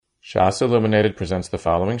Shas Illuminated presents the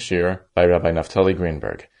following shir by Rabbi Naftali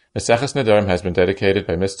Greenberg. Maseches Nedarim has been dedicated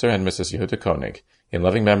by Mr. and Mrs. Yehuda Koenig in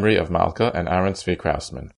loving memory of Malka and Aaron Tzvi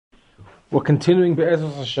Krausman. We're continuing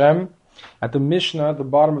Be'ezus Hashem at the Mishnah at the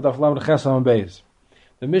bottom of the Lamed Chesam Beis.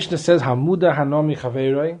 The Mishnah says, Hamuda Hanomi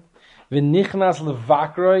Chaveiroi V'nichnas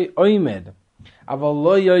Levakroi Oimed Aval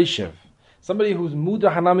Lo Yoshev. Somebody who's Muda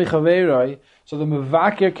Hanami Chaveiroi, so the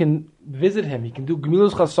Mevakir can visit him. He can do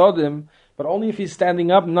Gemilus Chasodim, but only if he's standing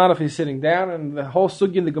up, not if he's sitting down. And the whole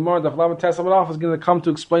sugi in the Gemara, the Lamed Chesam is going to come to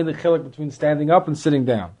explain the chilek between standing up and sitting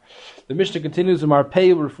down. The Mishnah continues,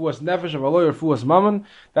 Marpei Refuas Nefesh Avaloy Refuas Mammon.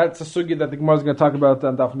 That's a sugi that the Gemara is going to talk about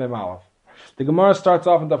on Daf Mem Aleph. The Gemara starts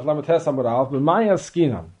off in Daf Lamed Chesam Aleph, B'maya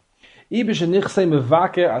Skinan. Ibish Nichse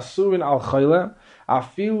Mevakir Asurin Al Chayle.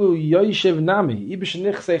 Afilu Yoshev Nami. Ibish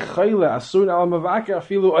Nichse Chayle Asurin Al Mevakir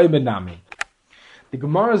Afilu Oimed Nami. The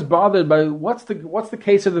Gemara is bothered by what's the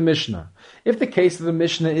case of the Mishnah. If the case of the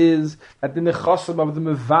Mishnah is that the nechasim of the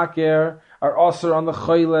mevaker are also on the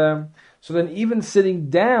choyle, so then even sitting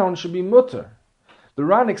down should be mutter. The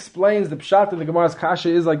Ran explains the pshat in the Gemara's kasha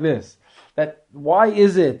is like this: that why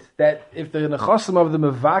is it that if the nechasim of the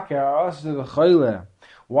mevaker are also the choyle,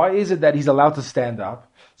 why is it that he's allowed to stand up?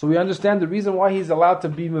 So we understand the reason why he's allowed to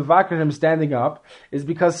be mevaker him standing up is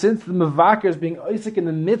because since the mevaker is being oisik in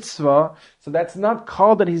the mitzvah, so that's not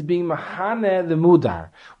called that he's being mahane the mudar.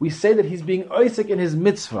 We say that he's being oisik in his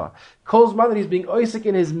mitzvah. Calls that he's being oisik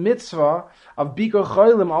in his mitzvah of bikor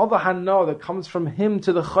cholim. All the hana that comes from him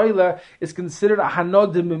to the choyle is considered a hana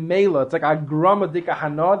de memela. It's like a gramadik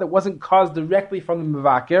hana that wasn't caused directly from the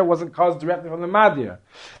mevaker, wasn't caused directly from the madir.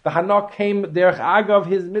 The hana came derech agav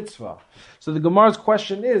his mitzvah. So the Gemara's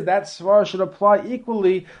question is, that svara should apply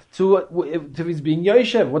equally to if he's being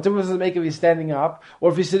yoshev. What difference does it make if he's standing up or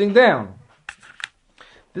if he's sitting down?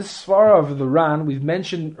 This svara of the Ran, we've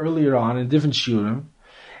mentioned earlier on in different shiurim.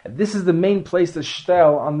 This is the main place to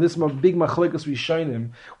shtel on this big machlekas rishonim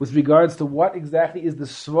with regards to what exactly is the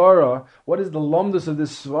svara, what is the lomdus of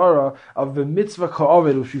this svara of the mitzvah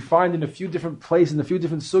ka'ovid, which we find in a few different places, in a few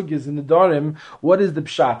different sugyas in the Nedarim. What is the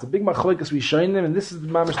pshat? A big machlekas rishonim, and this is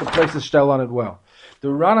mamish the place to shtel on it well. The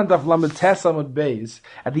Ran and Daf Lamed Tesamud Beis,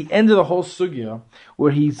 at the end of the whole sugya,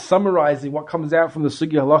 where he's summarizing what comes out from the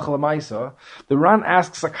sugya halacha l'maisa, the Ran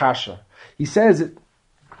asks a kasha. He says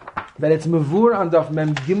that it's mavur on Daf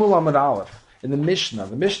Mem Gimel Amud Aleph in the Mishnah.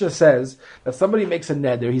 The Mishnah says that somebody makes a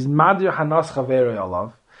neder, he's madir hanas chaverei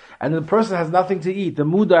alav, and the person has nothing to eat. The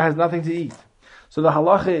mudar has nothing to eat. So the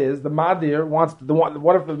halacha is the madir wants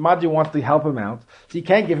what if the madir wants to help him out? So he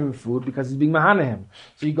can't give him food because he's being mahana him.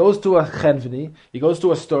 So he goes to a chenveni, he goes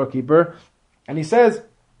to a storekeeper, and he says,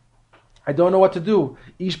 I don't know what to do.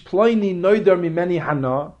 Ish ploini noidar mimeni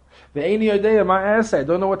hana ve'eni yodeya ma'aseh. I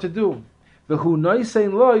don't know what to do. So the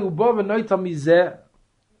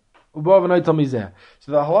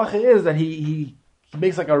halacha is that he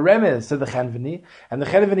makes like a remez to the chenveni, and the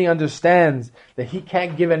chenveni understands that he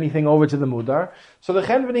can't give anything over to the mudar, so the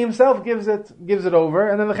chenveni himself gives it over,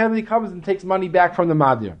 and then the chenveni comes and takes money back from the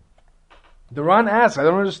madir. The Ran asks, I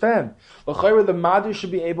don't understand. The madir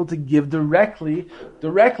should be able to give directly to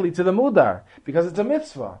the mudar, because it's a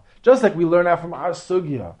mitzvah. Just like we learn out from our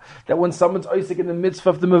sugya, that when someone's oisik in the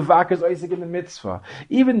mitzvah, if the mevakir is oisik in the mitzvah,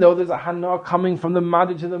 even though there's a hana coming from the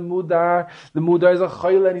madir to the mudar is a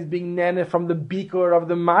choyle and he's being nene from the bikor of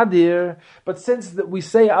the madir, but since we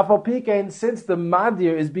say afal pikein, since the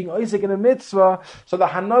madir is being oisik in the mitzvah, so the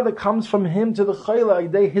hana that comes from him to the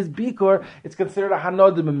choyle, his bikor, it's considered a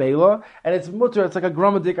hana de memela, and it's mutter, it's like a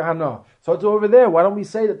gramadik hana. So it's over there. Why don't we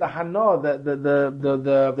say that the hana, the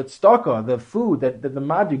tzedakah, the food that the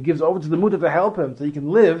madir gives over to the mutter to help him, so he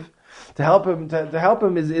can live, to help him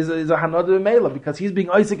is a hana de memela, because he's being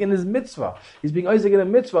oisik in his mitzvah. He's being oisik in a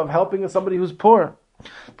mitzvah of helping somebody who's poor.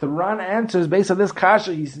 The Ran answers based on this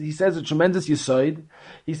kasha. He says a tremendous yisoid.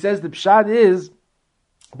 He says the pshad is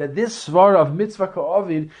that this svara of mitzvah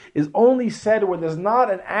ka'ovid is only said when there's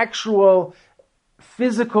not an actual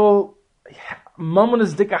physical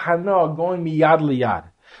Mamonas dika hana going miyad liyad.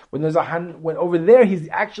 When over there he's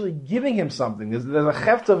actually giving him something. There's a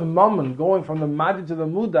heft of mammon going from the madir to the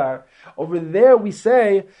mudar. Over there we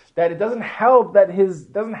say that it doesn't help that he's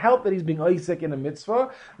being oisik in a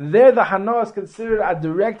mitzvah. There the hana is considered a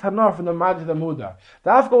direct hana from the madir to the mudar.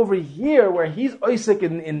 Dafka over here where he's oisik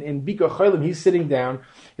in bikor cholim, he's sitting down.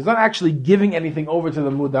 He's not actually giving anything over to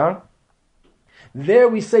the mudar. There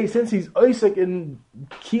we say, since he's oisik in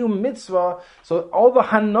kiyum mitzvah, so all the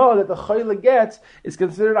hana that the choyle gets is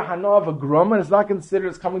considered a hana of a grum, and it's not considered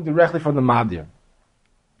as coming directly from the madir.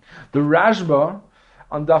 The Rashba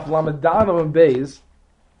on Daf Lamed Daled and Beis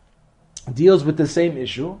deals with the same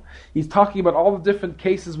issue. He's talking about all the different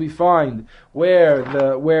cases we find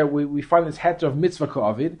where we find this heter of mitzvah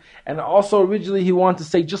ka'avid, and also originally he wanted to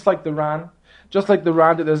say just like the Ran,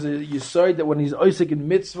 that there's a yisoid that when he's oisik in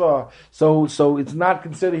mitzvah, so it's not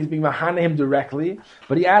considered he's being mahana him directly,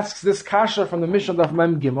 but he asks this kasha from the Mishnah of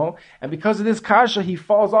Mem Gimel, and because of this kasha he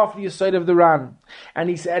falls off the yisoid of the Ran, and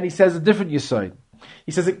he says a different yisoid.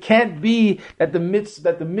 He says it can't be that the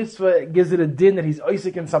mitzvah gives it a din that he's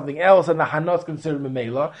oisik in something else and the hana is considered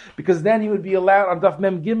memela, because then he would be allowed, on Daf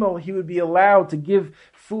Mem Gimel, he would be allowed to give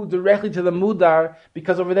food directly to the mudar,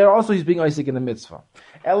 because over there also he's being oisik in the mitzvah.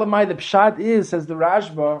 Elamai, the pshat is, says the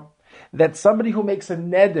Rashba, that somebody who makes a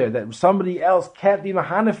neder, that somebody else can't be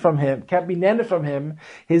mahana from him, can't be neder from him,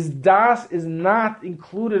 his das is not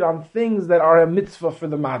included on things that are a mitzvah for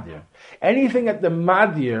the madir. Anything that the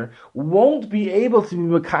madir won't be able to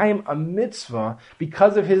be mekayim a mitzvah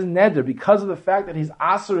because of his neder, because of the fact that he's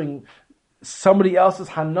asering somebody else's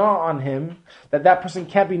hana on him, that person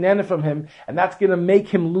can't be nana from him, and that's going to make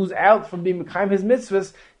him lose out from being mekayim his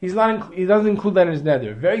mitzvahs. He doesn't include that in his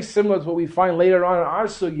neder. Very similar to what we find later on in our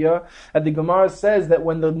sugya, that the Gemara says that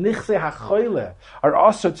when the nichse hachoyle are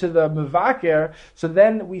also to the mevaker, so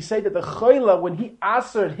then we say that the choyle, when he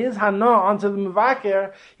asered his hana onto the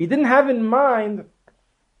mevaker, he didn't have in mind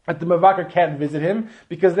that the Mavakir can't visit him,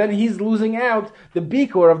 because then he's losing out the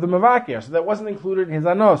Bikur of the Mavakir. So that wasn't included in his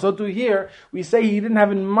Ano. So to here, we say he didn't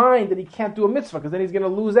have in mind that he can't do a mitzvah, because then he's going to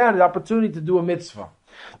lose out his opportunity to do a mitzvah.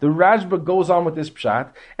 The Rashba goes on with this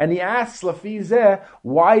pshat, and he asks, Lafizeh,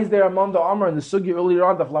 why is there a Manda Amar in the Sugya earlier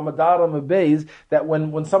on, the Flamadara Mebez, that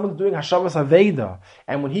when someone's doing Hashavas Aveda,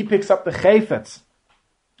 and when he picks up the Chayfetz,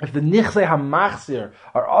 if the nichse hamachzir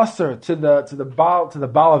are aser to the Baal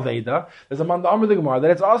Aveda, there's a man the Gemara that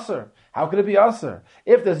it's aser. How could it be aser?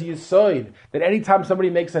 If there's a yisoid that anytime somebody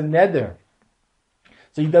makes a neder,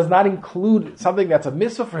 so he does not include something that's a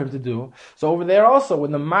mitzvah for him to do. So over there also, when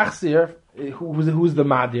the machzir, who's the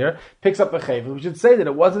madir, picks up the chayv, we should say that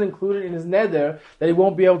it wasn't included in his neder, that he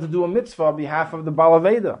won't be able to do a mitzvah on behalf of the Baal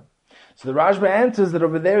Aveda. So the Rashba answers that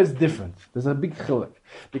over there is different. There's a big chiluk,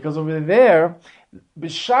 because over there,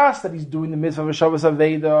 b'shas that he's doing the mitzvah of Shabbos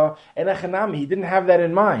Aveda and Echanami, he didn't have that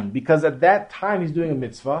in mind, because at that time he's doing a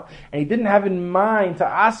mitzvah, and he didn't have in mind to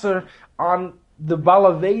aser on the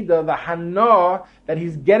Baal Aveda, the hana that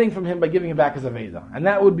he's getting from him by giving him back his Aveda, and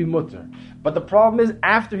that would be mutter. But the problem is,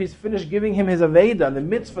 after he's finished giving him his Aveda and the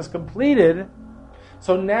mitzvah is completed,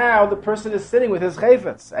 so now the person is sitting with his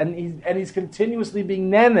chayfetz, and he's continuously being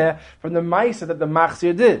nene from the ma'isa that the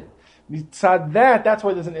machzir did. Mitzad that's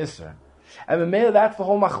why there's an isser. And Mamela, that's the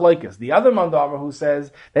whole machlokes. The other mandamar who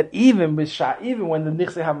says that even when the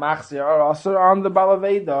nichse hamachzir are also on the Baal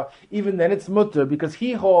Aveda, even then it's mutter, because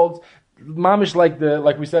he holds mamish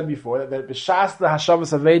like we said before, that b'shas the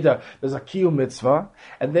hashavas aveda there's a kiyum mitzvah,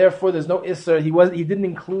 and therefore there's no isser. He didn't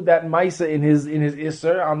include that ma'isa in his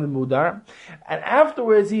isser on the mudar, and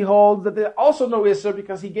afterwards he holds that there's also no isser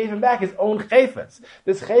because he gave him back his own chayfetz.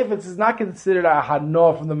 This chayfetz is not considered a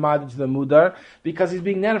hano from the madr to the mudar, because he's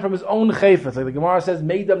being nana from his own chayfetz, like the Gemara says,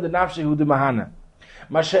 meidam de nafshehu de mahana.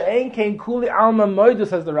 Masha'en came kuli alma moedu,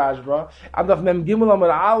 says the Rashba, amdaf mem gimel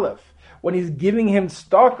amar aleph. When he's giving him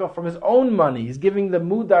staka from his own money, he's giving the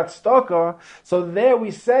mudat staka. So there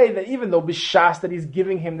we say that even though b'shas that he's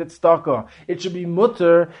giving him that staka, it should be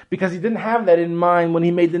mutter, because he didn't have that in mind when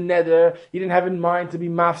he made the neder. He didn't have in mind to be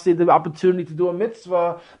mafsid, the opportunity to do a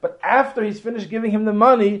mitzvah. But after he's finished giving him the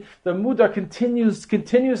money, the mudar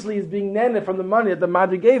continuously is being nene from the money that the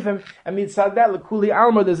madri gave him. And mitzad that lekuli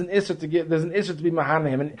alma, there's an isser to be mahana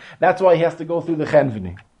him, and that's why he has to go through the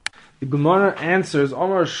chenvini. The Gemara answers,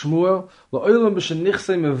 Omar Shmuel, La'olam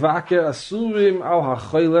b'shenichse mevaker asurim al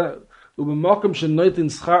ha'choyle, u'b'mokum shenoitin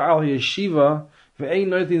schar al yeshiva, ve'ein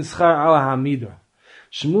noitin schar al ha'amida.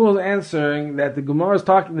 Shmuel is answering that the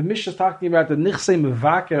Mishnah is talking about the nichse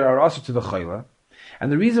mevaker are also to the choyle,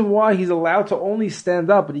 and the reason why he's allowed to only stand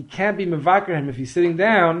up, but he can't be mevaker him if he's sitting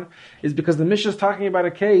down, is because the Mishnah is talking about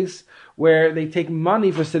a case where they take money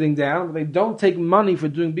for sitting down, but they don't take money for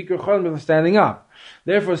doing bikur cholim for standing up.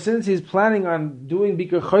 Therefore, since he's planning on doing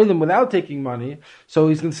bikur cholim without taking money, so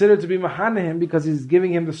he's considered to be mahana him because he's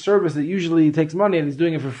giving him the service that usually takes money, and he's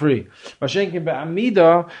doing it for free. Mashenkin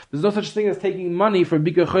be'amida, there's no such thing as taking money for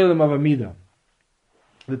bikur cholim of amida.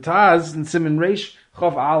 The Taz in Siman Reish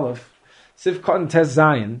Chav Aleph, Sif Cotton Tes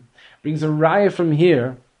Zion, brings a raya from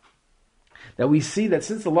here that we see that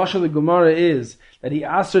since the lashon of the Gemara is that he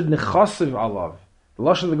asked nechasiv alav, the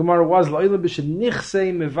lashon of the Gemara was la'ila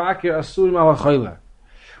b'shenichse mevaker asurim al ha'choyle.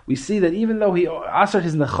 we see that even though he asered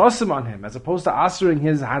his nechosim on him, as opposed to asering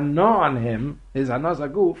his hana on him, his hanas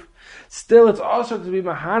haguf, still it's also to be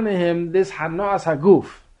mahana him this hanas haguf.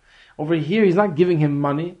 Over here, he's not giving him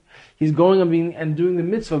money. He's going and doing the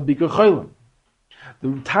mitzvah of Bikur Cholim. The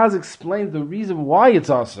Taz explains the reason why it's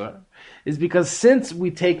aser is because since the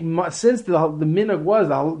minhag was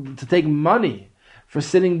to take money for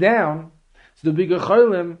sitting down to do Bikur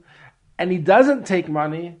Cholim, and he doesn't take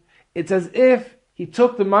money, it's as if he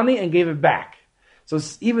took the money and gave it back. So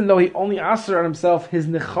even though he only aser on himself his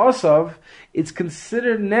nechosov, it's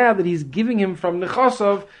considered now that he's giving him from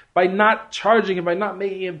nechosov by not charging him, by not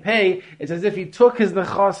making him pay. It's as if he took his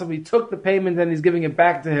nechosov, he took the payment, and he's giving it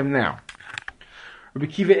back to him now. Rabbi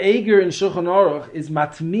Kiva Eger in Shulchan Aruch is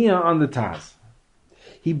matmiya on the Taz.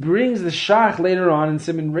 He brings the Shach later on in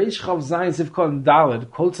Siman Reish Chav Zayin Sivkot and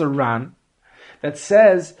Daled, quotes a Ran, that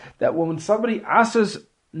says that when somebody asers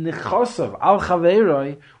nechosov al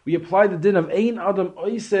chaveiroi, we apply the din of ein adam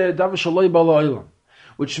oiser davar shaloi bala olam,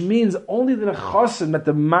 which means only the nechosim that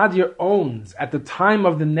the madir owns at the time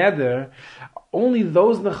of the neder, only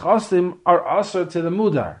those nechosim are aser to the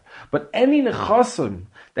mudar. But any nechosim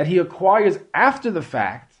that he acquires after the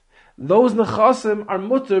fact, those nechosim are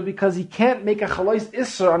mutter because he can't make a chalais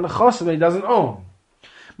isser on nechosim that he doesn't own.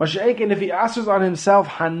 Masha'ekin, if he asers on himself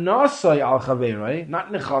hanasai al chaveroi,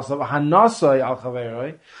 not nechasav, hanasai al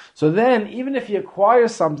chaveroi, so then even if he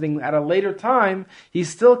acquires something at a later time, he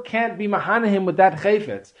still can't be mahanahim with that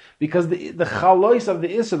chayfetz, because the chalois of the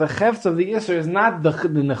isser, the chefts of the isser is not the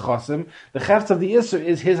nechasim, the chefts of the isser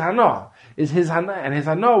is his hana, and his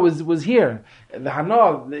hana was here. His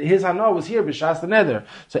hana was here b'shas the neder.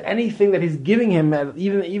 So anything that he's giving him,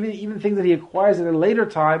 even things that he acquires at a later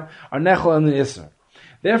time, are nechol and the isser.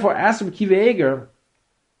 Therefore, ask Rabbi Kiva Eger,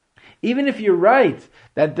 even if you're right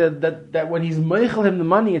that when he's meichel him the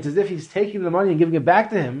money, it's as if he's taking the money and giving it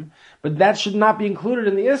back to him, but that should not be included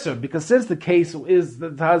in the Isser, because since the case is,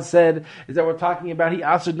 the Taz said, is that we're talking about he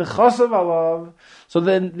asked nechosav alav, so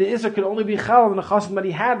then the Isser could only be chal on the nechosav that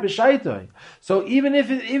he had b'shaitoi. So even if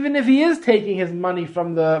he is taking his money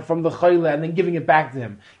from the chayla and then giving it back to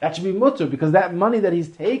him, that should be mutter, because that money that he's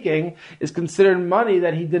taking is considered money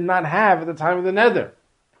that he did not have at the time of the neder.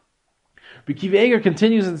 But Kiva Eger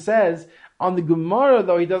continues and says, on the Gemara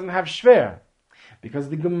though he doesn't have shver, because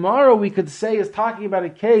the Gemara we could say is talking about a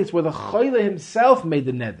case where the Choyle himself made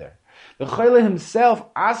the neder. The Choyle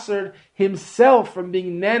himself asered himself from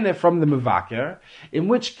being nene from the Mevaker, in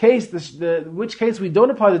which case we don't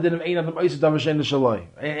apply the din of Ein Adam Oisu Davar Shein Shaloi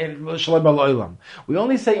Ba'Olam. We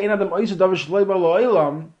only say Ein Adam Oisu Davar Shaloi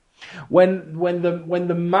Ba'Olam when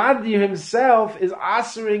the Madir himself is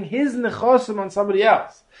asering his nechosim on somebody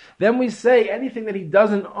else. Then we say anything that he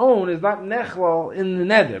doesn't own is not nechlal in the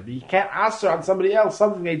neder. But you can't aser on somebody else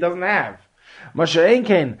something that he doesn't have.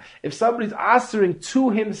 Masha'enkein, if somebody's asering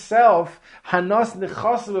to himself hanas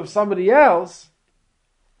nechosim of somebody else,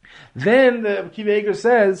 then the Kiva Eger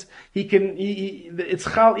says it's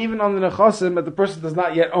chal even on the nechosim that the person does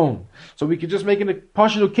not yet own. So we could just make it a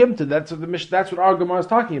pashut kimta. That's what our Gemara is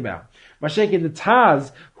talking about. Masha'enkein, the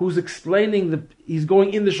Taz, who's explaining he's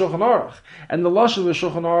going in the Shulchan Aruch, and the lashon of the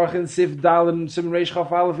Shulchan Aruch in Sif Dal and Siman Reish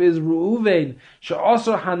Chaf Aleph is Reuven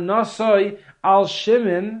she'asor hanasoi al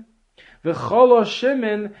Shimon. V'cholo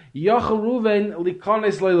Shimon yachal Reuven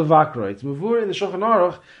likones le'levakro. It's mavur in the Shulchan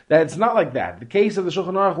Aruch that it's not like that. The case of the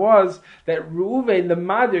Shulchan Aruch was that Reuven, the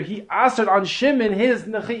Madir, he asked on Shimon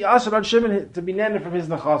to be nene from his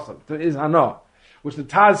nechasav, to his hana, which the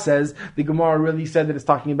Taz says the Gemara really said that it's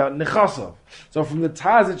talking about nechasav. So from the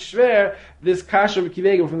Taz it's shver. This kasha of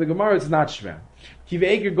Kiva Eger from the Gemara it's not shver. Kiva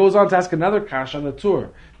Eger goes on to ask another kasha on the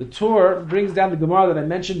Tur. The Tur brings down the Gemara that I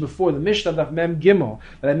mentioned before, the Mishnah Daf Mem Gimel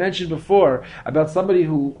that I mentioned before about somebody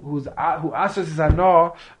who asks his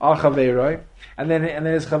hana al chaveiroi, and then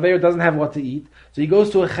his chaveir doesn't have what to eat, so he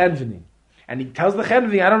goes to a chenveni. And he tells the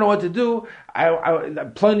chenveni, I don't know what to do.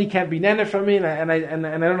 Pliny can't be nene for me, and I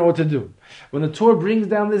don't know what to do. When the Torah brings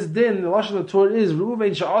down this din, the lashon of the Torah is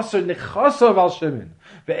Reuven she'aser nechasav al Shimon,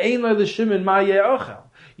 ve'ein lo l'Shimon ma ye'ochel.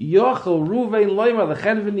 Yochel Reuven loyma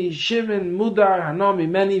l'chenveni Shimon mudar hanami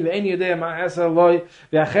meni ve'ein yodei ma eser loy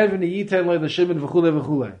ve'achenveni yiten loy l'Shimon v'chulei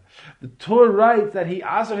v'chulei. The Torah writes that he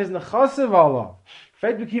aser his nechasav alav.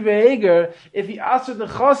 If he asked the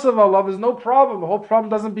chasav alav, there's no problem. The whole problem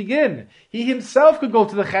doesn't begin. He himself could go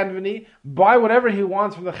to the chenveni, buy whatever he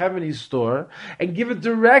wants from the chenveni's store, and give it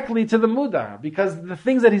directly to the mudar, because the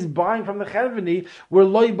things that he's buying from the chenveni were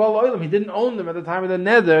loy bal oilam. He didn't own them at the time of the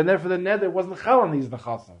neder, and therefore the neder wasn't chal on these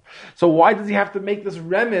nechasav. So why does he have to make this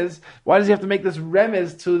remez? Why does he have to make this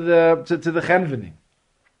remez to the chenveni?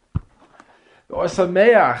 Or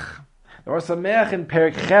sameach The Or Sameach in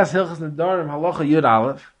Perik Ches Hilchos Nedarim Halacha Yud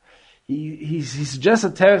Aleph, he suggests a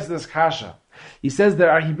teretz to this kasha. He says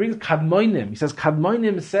he brings kadmoinim. He says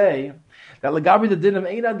kadmoinim say that legabi the dinim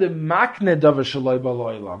eina de makne davar shaloi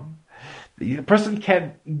baloilam. The person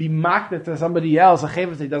can't be makne to somebody else a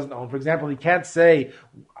chayfetz he doesn't own. For example, he can't say,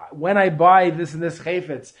 when I buy this and this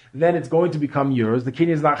chayfetz, then it's going to become yours. The kinyan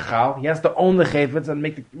is not chal. He has to own the chayfetz and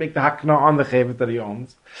make the hakna on the chayfetz that he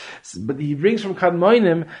owns. But he brings from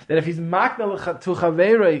kadmoinim that if he's makne to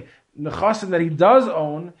chaverei nechasim that he does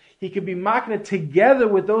own, he could be makne together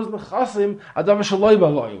with those nechasim adav shaloi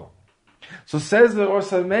baloilam. So says the Or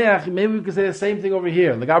Sameach, maybe we could say the same thing over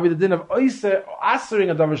here. Legabi the din of oiser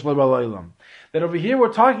asering adav shaloi baloilam. That over here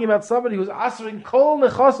we're talking about somebody who's asering kol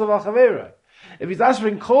nechasav al chaverei. If he's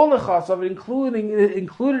asking kol nechasav,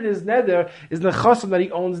 included his neder is nechasav that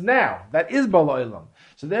he owns now. That is baloilam.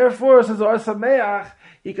 So therefore, says the Or Sameach,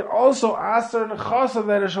 he can also aser nechasav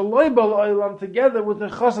that are shaloi baloilam together with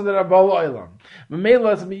nechasav that are baloilam.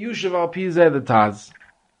 Memela is miyushav al pizeh the taz.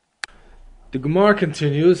 The Gemara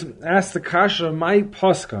continues, asks the kasha, my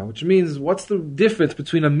posca, which means, what's the difference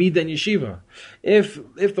between a midah and yeshiva?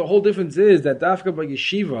 If the whole difference is that dafka by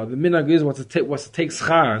yeshiva, the minhag is was to take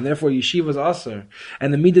schar, and therefore yeshiva is aser,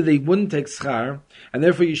 and the midah they wouldn't take schar, and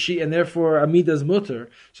therefore a midah is mutter,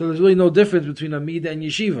 so there's really no difference between a midah and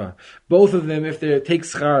yeshiva. Both of them, if they take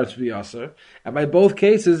schar, it's be aser, and by both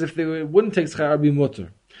cases, if they wouldn't take schar, it'd be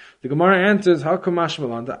mutter. The Gemara answers, how come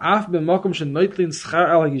mashmalan, the af b'makom shenoitlin schar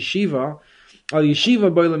al yeshiva, al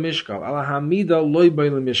yeshiva boile mishkal, al hamida loy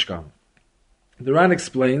boile mishkal. The Ran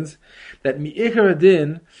explains that mi'ikar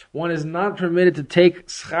adin, one is not permitted to take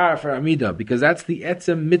schar for amida, because that's the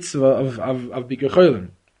etzem mitzvah of Bikur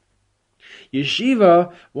Cholim.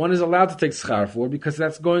 Yeshiva, one is allowed to take schar for, because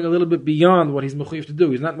that's going a little bit beyond what he's mechuyev to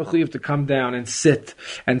do. He's not mechuyev to come down and sit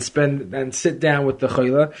down with the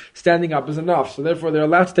chayla. Standing up is enough. So therefore they're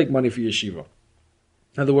allowed to take money for yeshiva.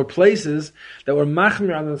 Now there were places that were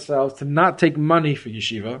machmir on themselves to not take money for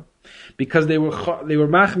yeshiva, because they were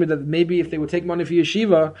machmir that maybe if they would take money for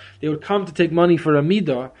yeshiva, they would come to take money for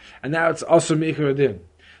amida, and now it's also mi'ikar adin.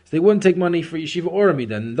 So they wouldn't take money for yeshiva or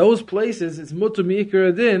amida. In those places, it's mutu mi'ikar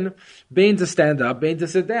adin, bein to stand up, bein to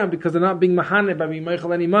sit down, because they're not being mahane by being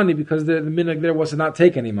meichel any money, because the minhag there was to not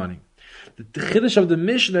take any money. The chiddush of the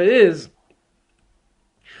Mishnah is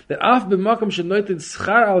that af b'makom shenoitin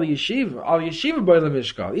schar al yeshiva boile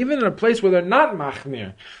mishkal, even in a place where they're not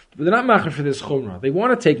machmir, but they're not machmir for this chumrah, they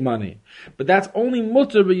want to take money, but that's only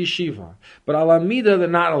mutter b'yeshiva, but al amida they're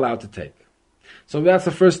not allowed to take. So that's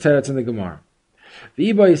the first teretz in the Gemara.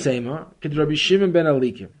 V'iba yisema kid Rabbi Shimon ben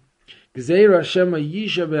Alikim gzeira shema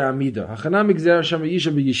yisha be'amida hachanami gzeira shema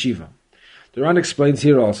yisha be'yeshiva. The Ran explains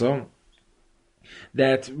here also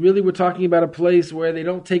that really we're talking about a place where they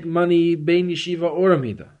don't take money bein yeshiva or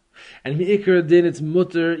amida. And mi'ikar din, it's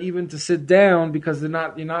mutter even to sit down, because you're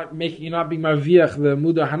not being marviach the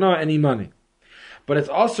muda hana any money. But it's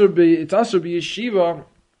also be yeshiva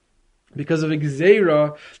because of a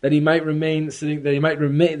gzeira that he might remain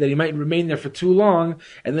there for too long,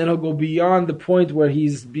 and then he'll go beyond the point where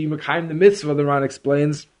he's being mekayim the mitzvah. The Ran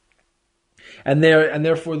explains. And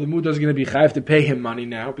therefore the muda is going to be chayav to pay him money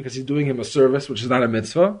now, because he's doing him a service, which is not a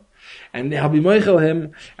mitzvah, and he'll be meichel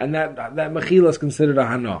him, and that mechila is considered a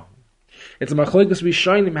hana. It's a machlokes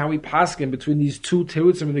rishonim how we paskin between these two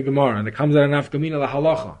terutzim in the Gemara, and it comes out of nafkamina la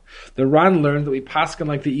halacha. The Ran learned that we paskin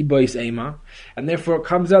like the ibois ema, and therefore it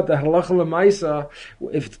comes out that halacha lemaisa,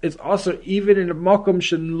 if it's also even in a makom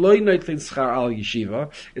shen loy noitlin schar al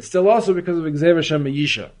yeshiva, it's still also because of gzeira shem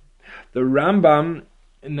yisha. The Rambam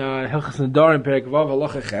in Hilchos Nedarim Perek Vav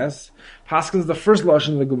Halacha Ches paskins the first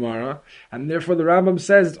lashon of the Gemara, and therefore the Rambam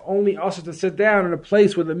says it's only also to sit down in a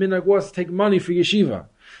place where the minhag was to take money for yeshiva.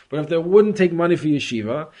 But if they wouldn't take money for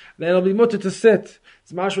yeshiva, then it'll be mutter to sit.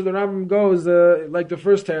 It's mashma the Rambam goes like the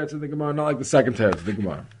first teretz of the Gemara, not like the second teretz of the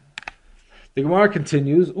Gemara. The Gemara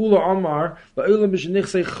continues, Ula Amar la'ula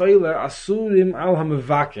b'shenichsei choyle asurim al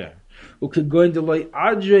ha'mevaker u'kegoin deloi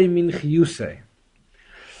adrei min chiyusei.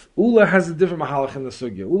 Ula has a different mahalach in the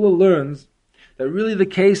sugya. Ula learns that really the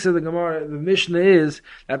case of the Gemara, the Mishnah is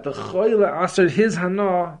that the choyle asered his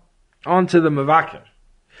hana onto the mevaker.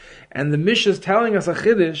 And the Mishnah is telling us a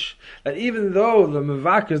chiddush that even though the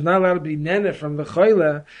mevaker is not allowed to be nene from the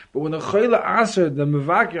choyle, but when the choyle asered the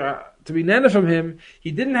mevaker to be nene from him,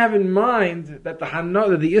 he didn't have in mind that the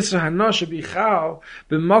Isra Hana should be chal,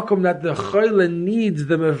 b'makom that the choyle needs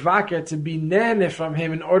the mevaker to be nene from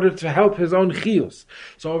him in order to help his own chiyus.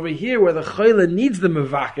 So over here, where the choyle needs the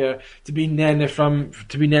mevaker to be nene from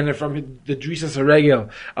the drisas haregel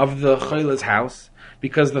of the choyle's house,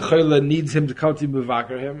 because the chayla needs him to come to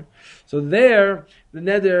mevaker him. So there, the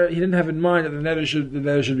neder, he didn't have in mind that the neder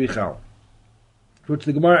should be chal. Which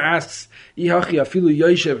the Gemara asks, Ihachi afilu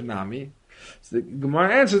yoshev nami. So the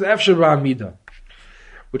Gemara answers, Efshar ba'amida.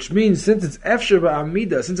 Which means, since it's Efshar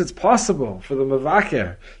ba'amida, since it's possible for the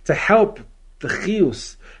mevaker to help the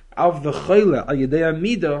chiyus of the chayla al yedei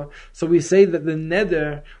amida, so we say that the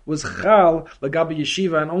neder was chal lagabi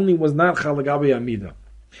yeshiva and only was not chal lagabi amida.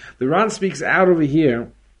 The Ran speaks out over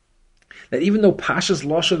here that even though Pashas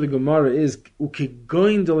Losha the Gemara is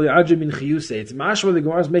ukigoin doli adja min chiyusei, it's mashma the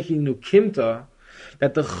Gemara is making nukimta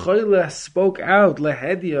that the chayla spoke out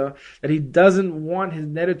lehedia that he doesn't want his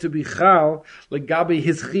neder to be chal legabi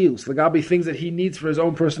his chiyus, legabi things that he needs for his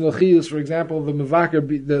own personal chiyus. For example, the mevaker,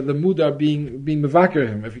 the mudar being mevaker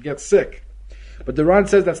him if he gets sick. But the Ran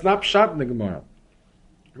says that's not pshat in the Gemara.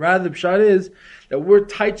 Rather, the pshat is that we're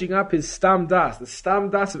tightening up his stam das. The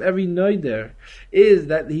stam das of every noider is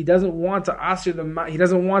that he doesn't want to asir the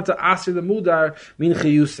mudar min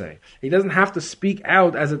chiyusei. He doesn't have to speak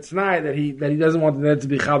out as a t'nai that he doesn't want the neder to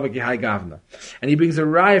be chal v'kihai gavna. And he brings a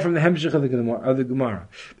raya from the hemshich of the Gemara,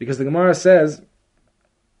 because the Gemara says,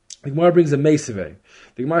 the Gemara brings a meisevei.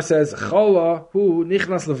 The Gemara says, Chola hu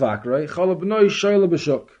nichnas levakroi, chola b'noi shoyla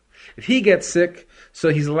b'shuk. If he gets sick, so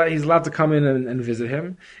he's allowed to come in and visit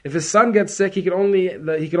him. If his son gets sick, he can only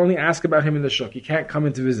ask about him in the shuk. He can't come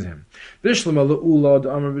in to visit him. Bishlama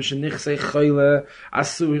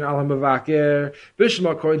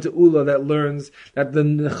according to Ula, that learns that the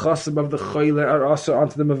nechasim of the choyle are also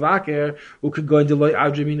onto the mevaker, who could go into loy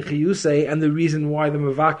avjamin chiyusei, and the reason why the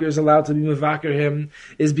mevaker is allowed to be mevaker him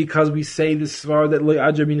is because we say this svar that loy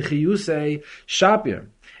avjamin chiyusei shapir.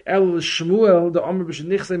 El Shmuel the Omer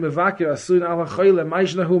b'shenichsei mevaker asun al hachoyle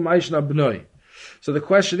ma'ishnahu ma'ishna b'noi. So the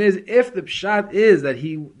question is, if the pshat is that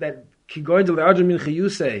going to le'adjam min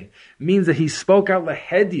chiyusei means that he spoke out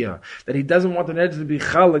lehedia that he doesn't want the neder to be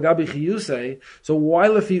chal legabi chiyusei, so why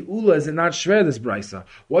lefi ula is it not shver this brisa?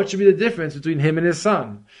 What should be the difference between him and his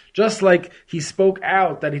son? Just like he spoke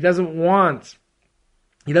out that he doesn't want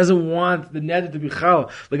the neder to be chal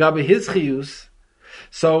legabi his chiyus.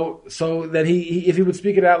 So that he if he would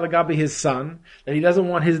speak it out legabi his son, that he doesn't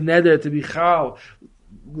want his neder to be chal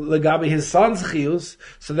legabi his son's chiyus,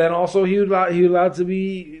 so then also he allowed to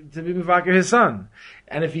be mevaker his son.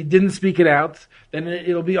 And if he didn't speak it out, then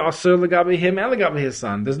it'll be asur legabi him and legabi his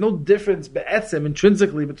son. There's no difference be'etzem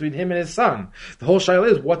intrinsically between him and his son. The whole shaila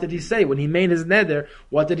is, what did he say when he made his neder?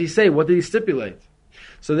 What did he say? What did he stipulate?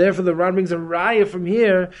 So therefore, the Ran brings a raya from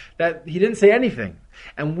here that he didn't say anything.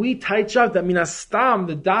 And we touch up that minastam,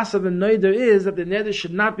 the das of the neder is that the neder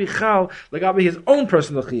should not be chal legabi his own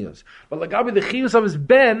personal chiyus, but legabi the chiyus of his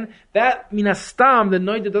ben. That minastam, the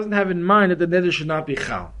neder doesn't have in mind that the neder should not be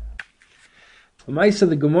chal.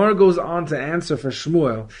 The Gemara goes on to answer for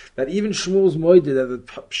Shmuel that even Shmuel's moide, that the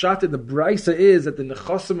pshat in the brisa is that the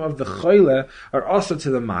nechasim of the choyle are also to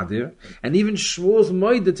the madir, and even Shmuel's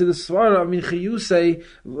moide to the svara min chiyusei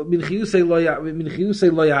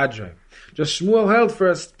lo yadre. Just Shmuel held for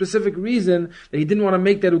a specific reason that he didn't want to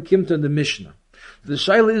make that ukimta in the Mishnah. The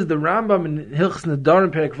shaila is the Rambam in Hilchos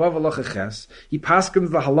Nedarim Perek Vav Halacha Ches. He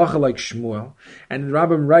paskins the halacha like Shmuel, and the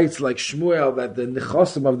Rambam writes like Shmuel that the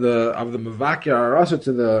nechasim of the mevaker are also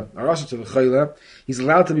to the chayla. He's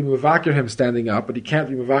allowed to be mevaker him standing up, but he can't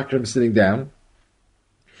be mevaker him sitting down.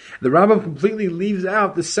 The Rambam completely leaves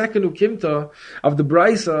out the second ukimta of the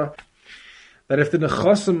brisa, that if the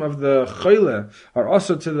nechasim of the chayla are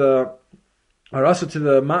also to the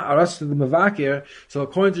mevakir, so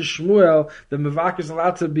according to Shmuel, the mevakir is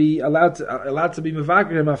allowed to be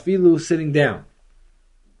mevakir him afilu sitting down.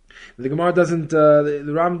 The Gemara doesn't. The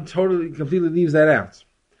Ram completely leaves that out.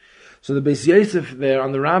 So the Beis Yosef there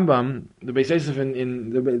on the Rambam, the Beis Yosef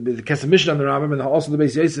in the Kesef Mishnah on the Rambam, and also the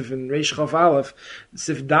Beis Yosef in Reish Chof Aleph,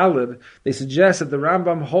 Sif Daled, they suggest that the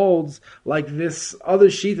Rambam holds like this other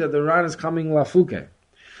sheet that the Ran is coming lafuke.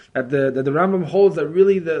 That the Rambam holds that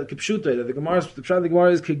really the kipshuta, that the Gemara is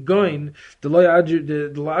kegoin the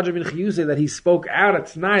lo'adr bin chiyusei, that he spoke out at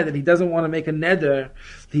tonight that he doesn't want to make a neder,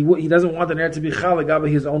 he doesn't want the neder to be chal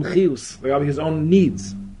legabe his own chiyus, legabe his own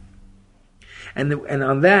needs, and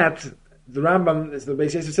on that the Rambam, as the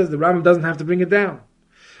Beis Yosef says, the Rambam doesn't have to bring it down.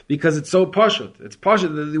 Because it's so pashut. It's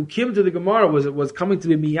pashut. The ukim to the Gemara was coming to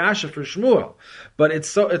be miyasha for Shmuel, but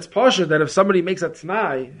it's pashut that if somebody makes a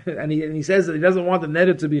t'nai and he says that he doesn't want the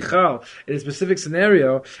neder to be chal in a specific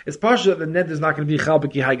scenario, it's pashut that the neder is not going to be chal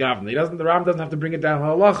b'kihai gavna. The Ram doesn't have to bring it down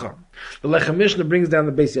halacha. The Lechem Mishnah brings down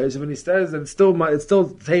the Beis Yosef, and he says that it's still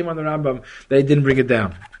tame on the Rambam that he didn't bring it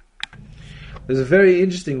down. There's a very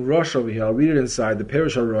interesting Rosh over here. I'll read it inside. The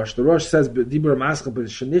Perush Rosh. The Rosh says, "Dibur Maschel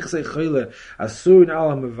b'shenichse chayle asurin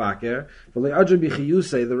al ha'mevaker v'lei adra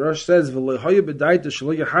b'chiyusei." The Rosh says, "V'lei hoya b'daita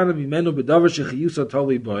shelo yachana b'menu b'davar shechiyusa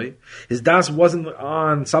toli boy." His das wasn't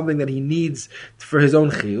on something that he needs for his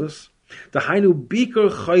own chiyus. The hainu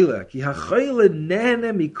bikur chayle ki ha'chayle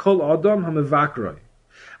nehne mikol adam ha'mevakroi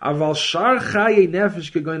aval shar chaye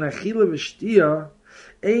nefesh kegoyin achila v'shtia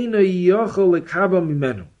eino yochol lekaba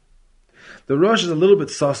mimenu. The Rosh is a little bit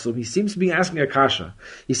sassum. He seems to be asking a kasha.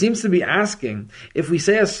 He seems to be asking, if we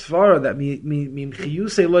say a svara that min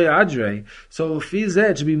chiyusei lo yadre, so fizeh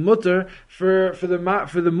it should be mutter for the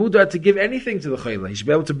mudar to give anything to the chayla. He should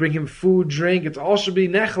be able to bring him food, drink. It all should be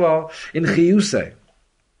nechlal in chiyusei.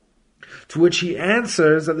 To which he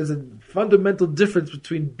answers that there's a fundamental difference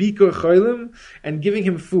between bikur chaylim and giving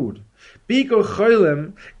him food. Bikur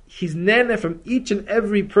chaylim, he's nene from each and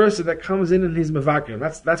every person that comes in his mevaker.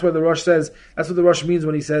 That's what the Rosh says. That's what the Rosh means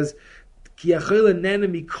when he says, Ki achayla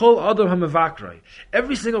nene mikol adam ha'mevakroi.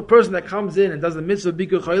 Every single person that comes in and does the mitzvah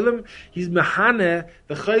bikur chaylim, he's mehane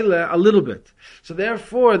the chayla a little bit. So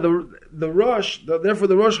therefore the Rosh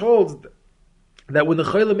holds that when the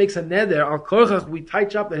chayla makes a neder al korchach, we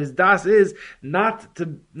touch up that his das is not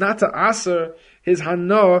to aser his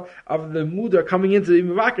hano of the mudar coming into the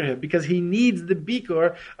mevaker him, because he needs the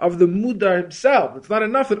bikur of the mudar himself. It's not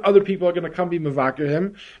enough that other people are going to come be mevaker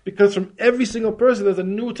him, because from every single person there's a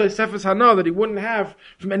new tosefes hano that he wouldn't have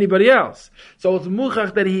from anybody else. So it's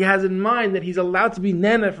muchach that he has in mind that he's allowed to be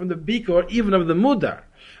nene from the bikur even of the mudar.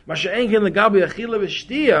 He only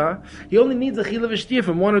needs a chila v'shtia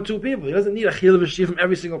from one or two people. He doesn't need a chila v'shtia from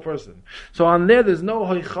every single person. So on there's no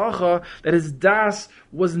hoichacha that his das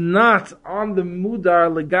was not on the mudar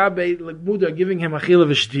mudar giving him a chila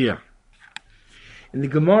v'shtia. In the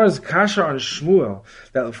Gemara's kasha on Shmuel,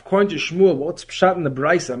 that according to Shmuel, what's pshat in the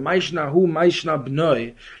Braisa, Maishna hu, Maishna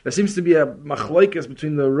b'noi, there seems to be a machloikas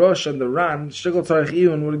between the Rosh and the Ran, Shigol Tzarech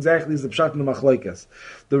Iyun, what exactly is the pshat in the machloikas.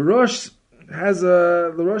 The Rosh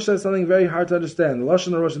says something very hard to understand.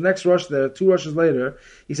 The next Rosh there, two Roshes later,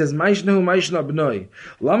 he says, Maishnahu Maishna b'noi.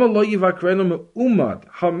 Lama lo yivakrenu me'umad,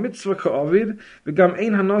 ha-mitzvah ka'avid, v'gam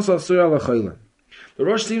ein hanasa asur ala chaylan. The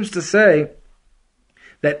Rosh seems to say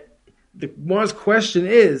that the Gemara's question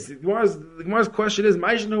is,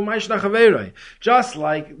 Maishnahu Maishna chaveroi. Just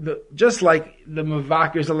like the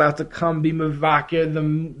mevaker is allowed to come be mevaker,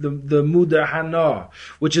 the mudar hana,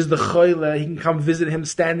 which is the choyle, he can come visit him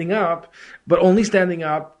standing up, but only standing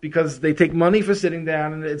up because they take money for sitting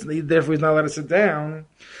down, and therefore he's not allowed to sit down.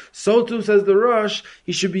 So too, says the Rosh,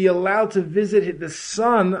 he should be allowed to visit the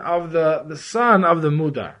son of the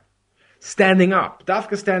mudar, standing up,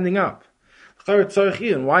 dafka standing up. Why is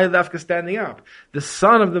Dafka standing up? The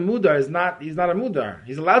son of the mudar he's not a mudar.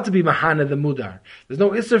 He's allowed to be mahana the mudar. There's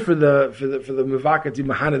no isser for the mevaka to be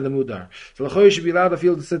mahana the mudar. So the should be allowed to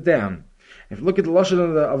feel to sit down. If you look at the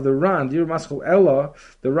lashon of the Ran, Dir Maschel Ella,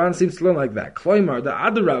 the Ran seems to learn like that. Kloimar the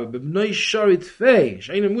Adarab b'bnoi sharit fei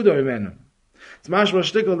she'ein mudar imenu. It's mashma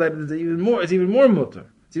shtickle that it's even more mutter.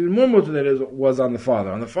 It's even more mutter than it was on the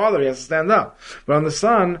father. On the father he has to stand up, but on the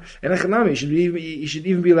son and echanami he should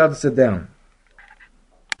even be allowed to sit down.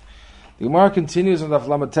 The Gemara continues on the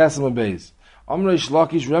Aflamatesim Beis. Amrei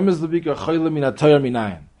Shlakish remez lebika chayla min atayar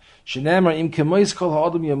minayin. Shenemar im kemois kol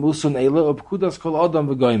ha'adam yamusun eila upkudas kol adam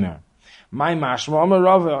v'goymer. My mashma Amar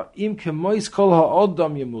Rava im kemois kol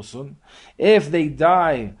ha'adam yamusun. If they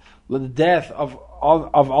die with the death of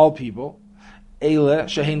all people, eila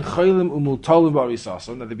shehin chaylim umutalim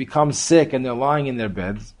barisason, that they become sick and they're lying in their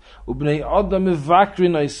beds. Ubnei adam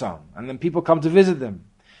mivakrin oisam, and then people come to visit them.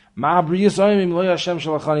 So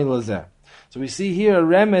we see here a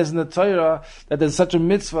remez in the Torah that there's such a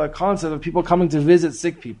mitzvah, a concept of people coming to visit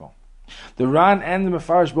sick people. The Ran and the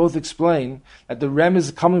Mefarish both explain that the remez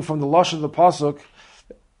is coming from the lashon of the pasuk,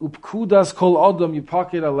 Upkudas kol adam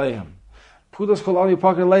yipakir aleihim. Upkudas kol adam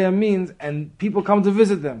yipakir aleihim means, and people come to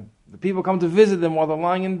visit them. The people come to visit them while they're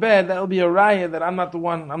lying in bed. That'll be a raya that I'm not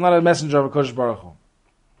a messenger of HaKadosh Baruch Hu.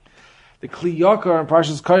 The Kli Yakar in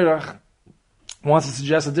Parshas Kairach wants to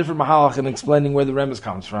suggest a different mahalach in explaining where the remez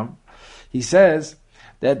comes from. He says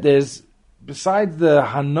that there's, besides the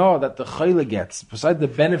hana that the chayla gets, besides the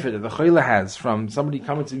benefit that the chayla has from somebody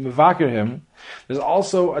coming to mevaker him, there's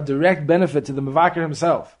also a direct benefit to the mevaker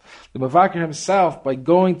himself. The mevaker himself, by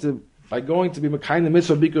going to be mekayim the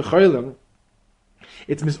mitzvah bikur chaylim,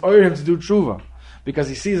 it's misoyer him to do tshuva, because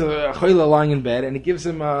he sees a chayla lying in bed, and it gives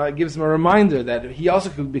him a reminder that he also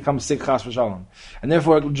could become sick chas v'shalom, and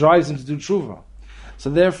therefore it drives him to do tshuva. So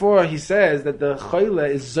therefore, he says that the choyle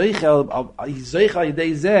is zeichel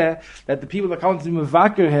yidei zeh, that the people that come to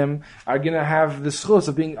mevaker him are going to have the schus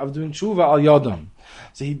of doing tshuva al yodam.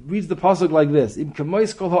 So he reads the pasuk like this: Im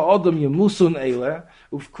kemois kol ha'odam yemusun eile,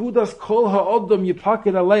 ufkudas kol ha'odam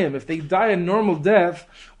yipaket aleim. If they die a normal death,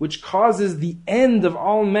 which causes the end of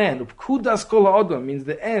all men, ufkudas kol ha'odam means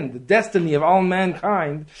the end, the destiny of all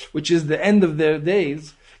mankind, which is the end of their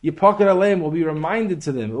days. Yipaket aleim will be reminded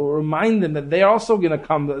to them. It will remind them that they're also going to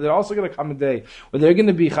come. They're also going to come a day where they're going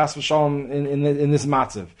to be chas v'shalom in this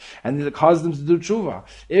matzav, and it causes them to do tshuva.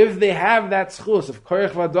 If they have that schus, if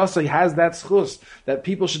korech v'adasa has that schus, that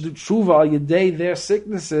people should do tshuva al yedei their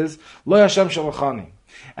sicknesses, lo Hashem shalachani.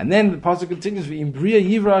 And then the pasuk continues, "In bria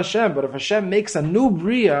yivra Hashem." But if Hashem makes a new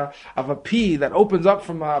bria of a pea that opens up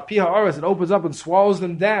from a pea ha'aretz, it opens up and swallows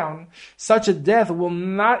them down, such a death will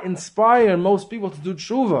not inspire most people to do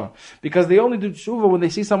tshuva, because they only do tshuva when they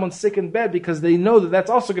see someone sick in bed, because they know that that's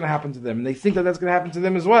also going to happen to them, and they think that that's going to happen to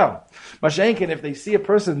them as well. Mashenkin, if they see a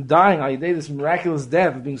person dying on this miraculous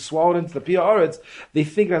death of being swallowed into the pea ha'aretz, they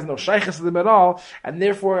think it has no shaychus to them at all, and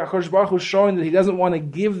therefore HaKadosh Baruch Hu is showing that He doesn't want to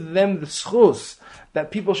give them the schus that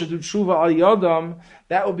people should do tshuva al yodam.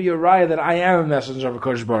 That will be a raya that I am a messenger of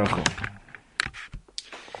HaKadosh Baruch Hu.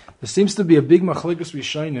 There seems to be a big machlikus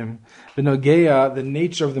rishonim b'nogeya the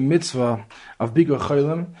nature of the mitzvah of bikur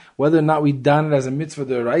cholim, whether or not we done it as a mitzvah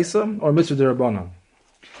d'oraisa or a mitzvah d'rabbanan.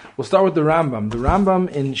 We'll start with the Rambam. The Rambam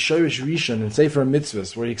in Shorish Rishon in Sefer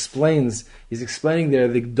Mitzvahs, where he's explaining there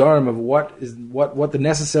the Nedarim of what the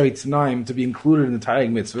necessary t'naim to be included in the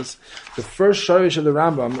Taryag mitzvahs. The first Shorish of the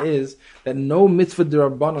Rambam is that no mitzvah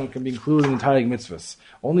d'rabbanan can be included in the Taryag mitzvahs.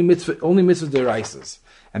 Only mitzvah d'oraisas.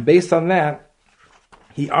 And based on that,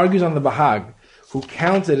 he argues on the Bahag, who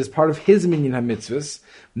counted as part of his minyan ha-mitzvahs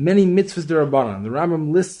many mitzvahs d'rabbanan. The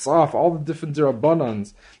Rambam lists off all the different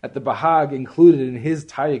d'rabbanans that the Bahag included in his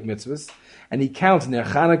Taryag mitzvahs, and he counts Ner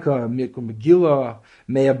Chanukah, Megillah,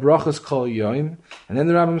 Mea Brachos Kol Yoim, and then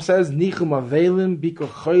the Rambam says Nichum Avelim, Bikur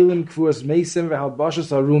Cholim, Kfuras Meisim,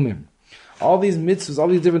 Ve'halbashos Arumim. All these mitzvahs, all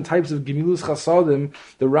these different types of Gemilus Chasadim,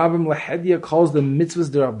 the Rambam Lahedya calls them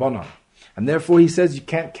mitzvahs d'rabbanan, and therefore he says you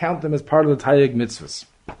can't count them as part of the Taryag mitzvahs.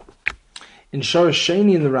 In Shorish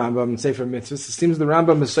Sheni in the Rambam, in Sefer Mitzvahs, it seems the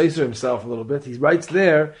Rambam is Seiser himself a little bit. He writes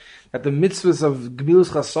there that the mitzvahs of Gemilus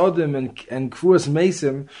Chasadim and Kfuras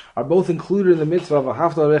Meisim are both included in the mitzvah of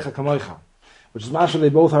Ahavta L'Recha Kamoicha, which is mashal, they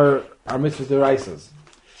both are mitzvahs d'oraisas.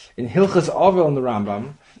 In Hilchas Avel in the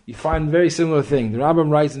Rambam, you find a very similar thing. The Rambam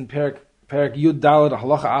writes in Perak Yud Daled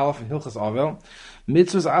Halacha Aleph in Hilchas Avel,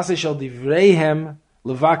 mitzvahs aseh shel divreihem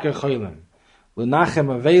levaker cholim. L'nachem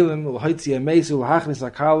avelim, l'hoitzi amesu, l'hachnis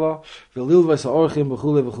akala, v'lilvas ha'orchim,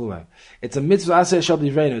 v'chule, v'chule. It's a mitzvah aseh shel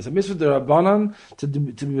divreinu. It's a mitzvah d'rabbanan to be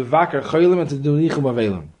mevaker cholim and to do nichum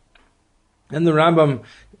avelim. And the Rambam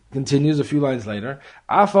continues a few lines later.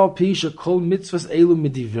 Afal pi shekol mitzvahs elu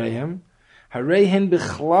midivreihem, harehen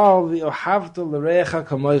bichlal v'ohavta l'recha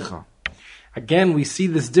kamoicha. Again, we see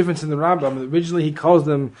this difference in the Rambam. Originally, he calls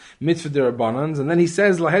them mitzvah d'rabbanans, and then he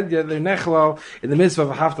says lahedya they're nechlal in the mitzvah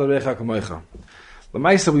of hafta l'recha kamoicha.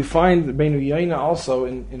 L'maisa, we find Beinu Yaina also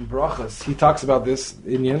in Brachas. He talks about this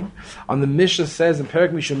Inyan. On the Mishnah says in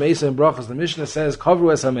Perak Mishum Meisa in Brachas, the Mishnah says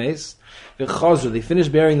kavru es hameis v'chazru. They finish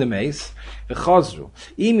bearing the mace v'chazru.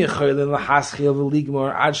 Im yecholin lahaschil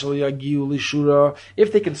v'ligmor ad shel yagiu l'shura.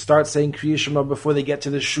 If they can start saying Kriya Shema before they get to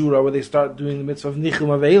the shura, where they start doing the mitzvah of nichum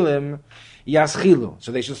avelim, yaschilu.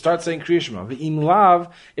 So they should start saying Kriya Shema. V'im lav,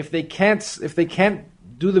 if they can't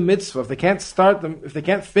do the mitzvah, if they can't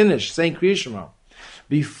finish saying Kriya Shema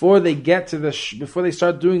before they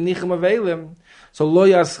start doing nichum avelim, so lo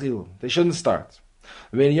yaschilu. They shouldn't start.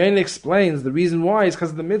 When Yain explains the reason why is because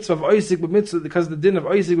of the mitzvah of oisik b'mitzvah, because of the din of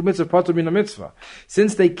oisik b'mitzvah patur min mitzvah.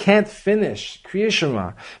 Since they can't finish Kriya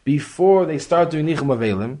Shema before they start doing nichum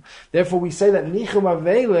avelim, therefore we say that nichum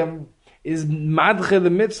avelim is madche the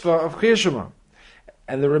mitzvah of Kriya Shema.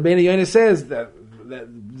 And the Rabbeinu Yonah says that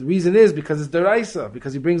the reason is because it's deraisa,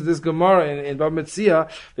 because he brings this Gemara in Bab Metzia,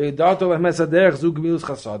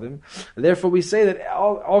 therefore we say that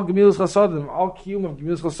all Gemilus Chasadim, all kiyum of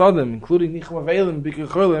Gemilus Chasadim, including Nichum Avelim, Bikur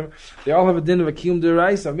Cholim, they all have a din of a kiyum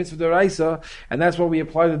deraisa, a mitzvah deraisa, and that's why we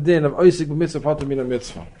apply the din of oisik b'mitzvah patur min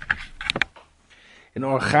mitzvah. In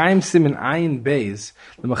Or Chaim Siman Ayin Beis,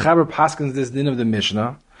 the Mechaber paskins this din of the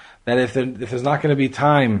Mishnah, that if there's not going to be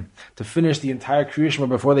time to finish the entire Kriya Shema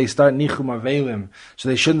before they start Nichum Avelim, so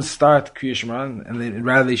they shouldn't start Kriya Shema, and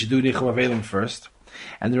rather they should do Nichum Avelim first.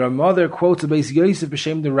 And the Ramah quotes a Beis Yosef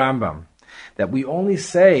b'Shem the Rambam, that we only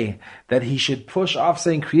say that he should push off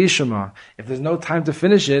saying Kriya Shema if there's no time to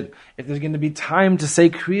finish it, if there's going to be time to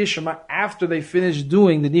say Kriya Shema after they finish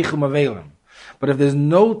doing the Nichum Avelim. But if there's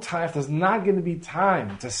no time, if there's not going to be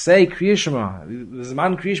time to say Kriya Shema, the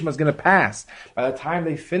Zman Kriya Shema is going to pass. By the time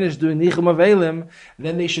they finish doing Nichum Avelim,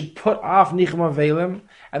 then they should put off Nichum Avelim,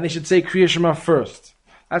 and they should say Kriya Shema first.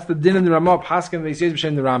 That's the din in the Ramah Paskin V'Yisayis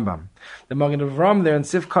B'Shem the Rambam. The Magen Avram there in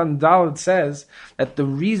Sifkat Dalet says that the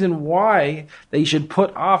reason why they should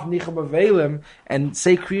put off Nichum Avelim and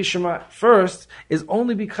say Kriya Shema first is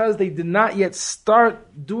only because they did not yet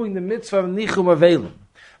start doing the mitzvah of Nichum Avelim.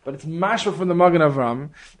 But it's mashma from the Magen Avram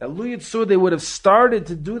that Lu Yitzur they would have started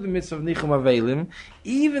to do the mitzvah of Nichum Avelim,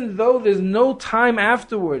 even though there's no time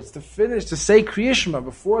afterwards to finish to say Kriya Shema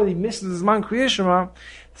before he misses his man Kriya Shema.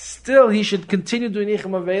 Still, he should continue doing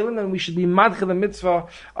Nichum Avelim, and we should be madcha the mitzvah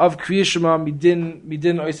of Kriya Shema midin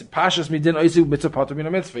oisik pashas midin oisik mitzvah patur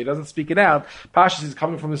min mitzvah. He doesn't speak it out. Pashas is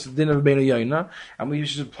coming from this din of Beinu Yoina, and we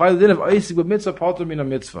should apply the din of oisik with mitzvah patur min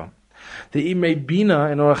mitzvah. The Imrei Bina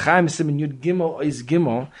in Orachaim Siman Yud Gimel Ois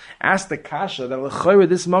Gimel asked the Kasha that l'chayra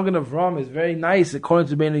this Magen Avram is very nice according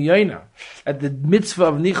to Beinu Yoina, that the mitzvah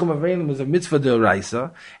of Nichum Avelim is a mitzvah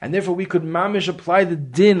deoraisa, and therefore we could mamish apply the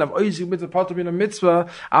din of Oisik mitzvah patur min mitzvah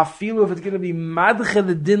afilu if it's going to be madche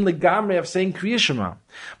the din legamre of saying Kriya Shema.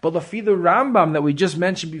 But the Rambam that we just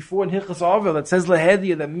mentioned before in Hilchos Avel that says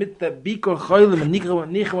lehedia that bikor cholim and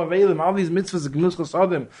Nichum Avelim, all these mitzvahs of Gemilas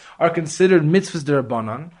Chasadim are considered mitzvahs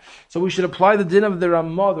derabanan. So we should apply the din of the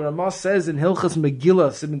Ramah. The Ramah says in Hilchos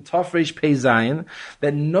Megillah, Siman Taf Reish Pei Zayin,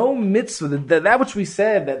 that no mitzvah, that which we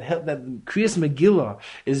said, that Kriyas Megillah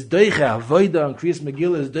is Doicha Avodah, and Kriyas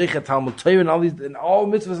Megillah is Doicha Talmud Torah, and all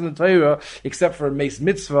mitzvahs in the Torah, except for Meis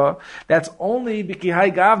Mitzvah, that's only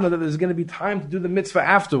B'kihai Gavna, that there's going to be time to do the mitzvah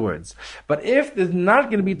afterwards. But if there's not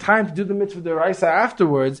going to be time to do the mitzvah deraisa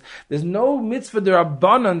afterwards, there's no mitzvah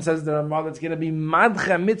derabanan, says the Ramah, that's going to be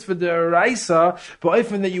madcha mitzvah deraisa, but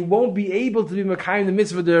often that you won't be able to be makayim the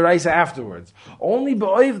mitzvah deraisa afterwards. Only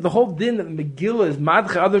the whole din that Megillah is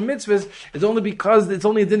madcha other mitzvahs is only because it's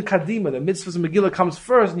only a din kadima. The mitzvahs of Megillah comes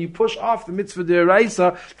first, and you push off the mitzvah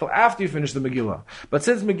deraisa till after you finish the Megillah. But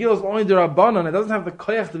since Megillah is only derabanan, it doesn't have the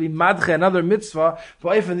koyach to be madcha another mitzvah,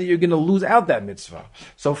 but often that you're going to lose out that mitzvah.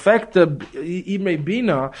 So, fact the Imrei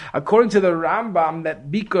Bina, according to the Rambam, that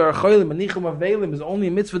Bikar Cholim and Nichum Avelim is only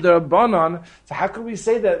a mitzvah derabanan. So, how can we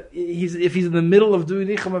say that if he's in the middle of doing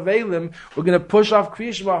Nichum Avelim, we're going to push off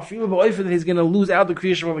Kriya Shema, feel that he's going to lose out the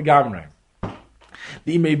Kriya Shema V'Gamrei?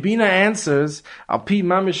 The Imrei Bina answers, Al Pi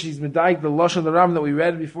Mamish, he's medayik the Lashon of the Rambam that we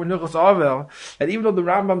read before Hilchos Avel, that even though the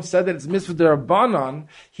Rambam said that it's mitzvah derabanan,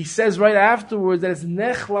 he says right afterwards that it's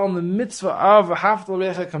nechla on the mitzvah of haftal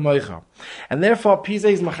recha kamoicha. And therefore, Pi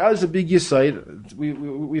says, Machal is a big yisoid.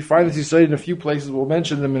 We find this yisoid in a few places, we'll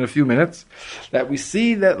mention them in a few minutes, that we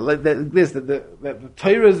see that the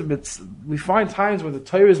Torah is, we find times where the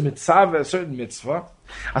Torah is mitzvah, a certain mitzvah,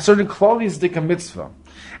 a certain klal yizdika mitzvah.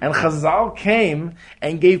 And Chazal came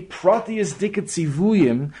and gave pratius dika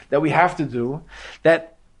tzivuyim that we have to do,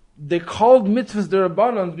 that they're called mitzvahs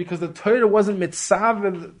derabanan because the Torah wasn't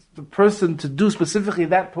mitzvah the person to do specifically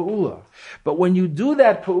that pa'ula. But when you do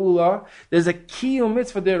that pa'ula, there's a kiyum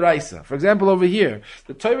mitzvah deraisa. For example, over here,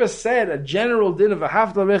 the Torah said a general din of a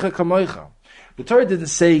haftal recha kamoicha. The Torah didn't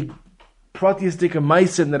say pratius dika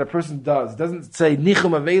maisim that a person does. It doesn't say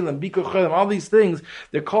nichum avelim, bikor cholim, all these things.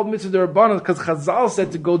 They're called mitzvah derabanan because Chazal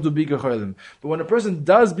said to go do bikor cholim. But when a person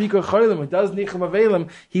does bikor cholim or does nichum avelim,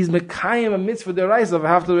 he's mekayim a mitzvah deraisa of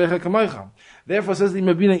haftal recha kamoicha. Therefore, says the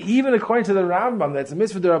Imrei, even according to the Rambam, that's a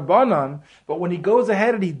mitzvah derabanan. But when he goes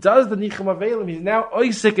ahead and he does the nichum avelim, he's now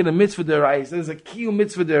oisik in a mitzvah deraisa. There's a kiyum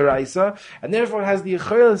mitzvah deraisa, and therefore has the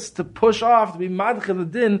yichayos to push off to be madcha the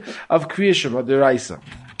din of Kriya Shema deraisa.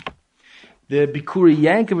 The Bikuri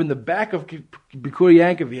Yankov in the back of Bikuri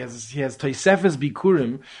Yankov, he has Tosefes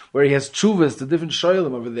Bikurim, where he has Chuvas, the different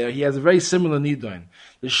shoyalim over there. He has a very similar nidoin.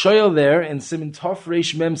 The shoyal there in Siman Tov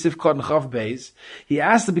Reish Mem Sifkot and Chav Beis, he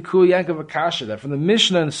asked the Bikuri Yankov Akasha that from the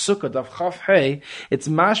Mishnah and Sukkot of Chav Hey, it's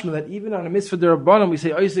mashma that even on a mitzvah derabanan we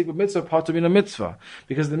say Oisik mitzvah patur min a mitzvah,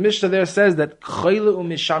 because the Mishnah there says that Choyle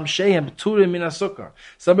u'mishamshehem pturim min a sukkah.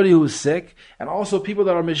 Somebody who is sick, and also people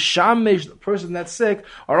that are mishamesh, the person that's sick,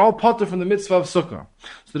 are all patur from the mitzvah of sukkah.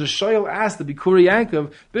 So the shoyal asked the Bikuri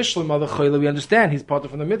Yankov, Bishlam the Choyle, we understand he's patur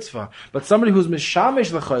from the mitzvah, but somebody who's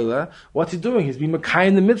mishamesh the Choyle, what's he doing? He's being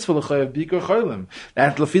makayim the mitzvah of bikor cholim.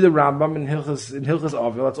 That's lafi the Rambam in Hilchos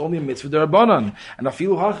Avel. That's only a mitzvah derabanan. And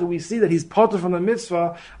afilu hacha we see that he's patur from the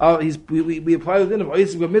mitzvah. We apply the din of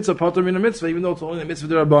oisik mitzvah patur min a mitzvah, even though it's only a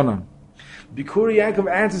mitzvah derabanan. Bikuri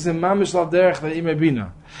Yankov answers in mamish lav derech the Imrei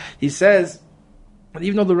Bina. He says, but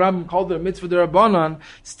even though the Rambam called it a mitzvah derabanan,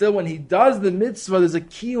 still when he does the mitzvah, there's a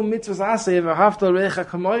kiyum mitzvah asay of a haftal recha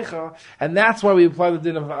kamoicha, and that's why we apply the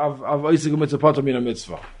din of oisik mitzvah patur min a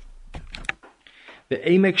mitzvah. The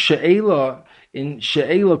Emek She'ela in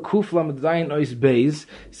She'ela Kufla Medzayin Ois Beis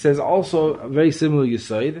says also a very similar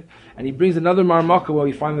Yesod, and he brings another Marmaka where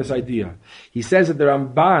we find this idea. He says that the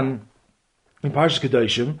Ramban in Parshas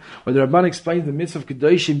Kedoshim, where the Ramban explains the mitzvah of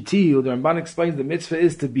Kedoshim Tiyu, the Ramban explains the mitzvah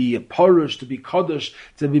is to be Porush, to be Kodesh,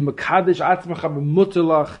 to be Mekadesh Atzmacha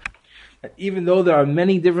B'Mutalach. Even though there are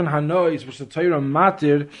many different Hanois which the Torah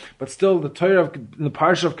matir, but still the Torah in the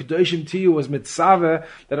Parsha of Kedoshim Tiyu was mitzvah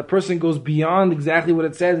that a person goes beyond exactly what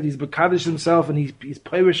it says, that he's Mekadesh himself and he's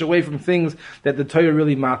perish away from things that the Torah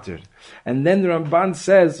really matir. And then the Ramban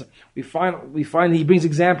says, we find he brings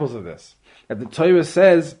examples of this, that the Torah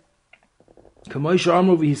says, Kamoisha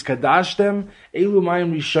Amru v'hiskadashtem elu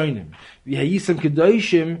mayim rishonim v'hayisem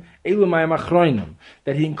kedoshim elu mayim achroinim.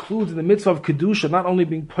 That he includes in the mitzvah of kedusha not only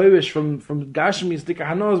being purish from gashmis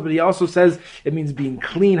dikahanos, but he also says it means being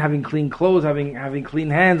clean, having clean clothes, having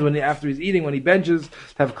clean hands after he's eating, when he benches,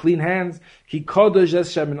 to have clean hands. Ki kodesh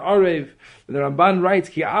es shem arev. The Ramban writes,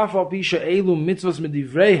 Ki afal pisha elu mitzvos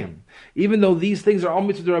medivreim. Even though these things are all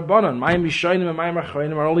mitzvah derabanan, mayim rishonim and mayim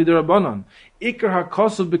achroinim are only derabanan. Ikar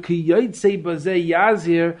hakosov b'kiyotzei bazeh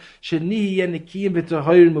yazir shenihi yenikiyim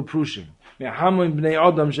v'tahoyrim uprushim. The Ikar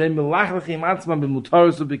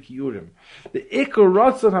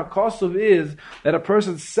Ratzon HaKosov is that a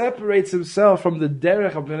person separates himself from the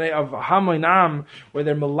derech of Hamoinam, where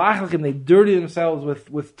they're melachachim, they dirty themselves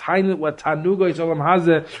with tanuga Olam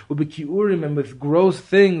Hazeh, u'bekiurim, and with gross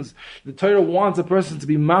things. The Torah wants a person to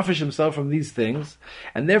be mafish himself from these things,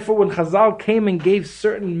 and therefore when Chazal came and gave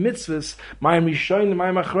certain mitzvahs, Mayim Rishonim,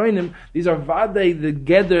 Mayim Achroinim, these are vadei, the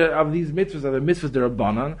geder of these mitzvahs are the mitzvahs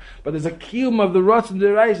derabanan, but there's a kiyum of the Ratzon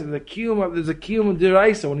deraisa, there's a kiyum of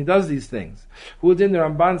deraisa when he does these things. Who in the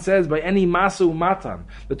Ramban says by any masu matan.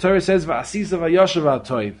 The Torah says va'asisa va'yoshav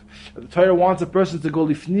ha'toiv. The Torah wants a person to go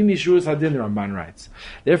lifnim yishuras hadin. The Ramban writes.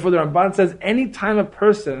 Therefore, the Ramban says any time a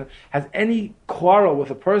person has any quarrel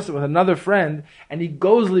with another friend, and he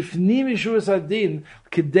goes lifnim yishuras hadin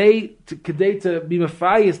kedei to be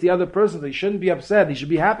mafayis the other person, so he shouldn't be upset. He should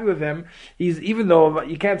be happy with him. Even though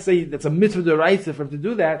you can't say that's a mitzvah deraisa for him to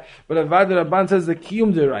do that, but Avad the Ramban says the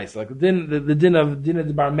kiyum deraisa, like the din of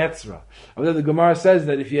the bar metzra. The Gemara says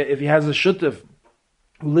that if he has a shutuf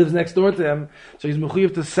who lives next door to him, so he's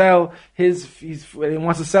mechuyev to sell when he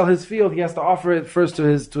wants to sell his field, he has to offer it first to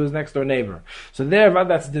his next door neighbor. So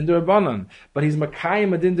that's din derabanan, but he's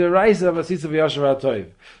makayim a din deraisa of asisa v'yashav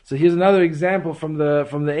ha'toiv. So here's another example from the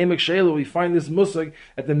Emek She'ela. We find this musag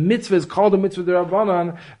that the mitzvah is called a mitzvah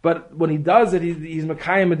derabanan, but when he does it, he's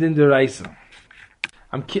makayim a din deraisa.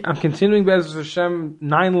 I'm continuing Be'ez Hashem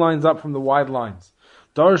 9 lines up from the wide lines.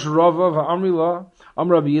 Darsh Rava v'Amrila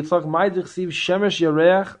Amr Rabbi Yitzchak Ma'idich Siv Shemesh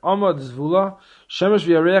Yareach Amad Zvula Shemesh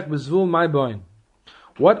v'Yareach B'Zvul Ma'boin.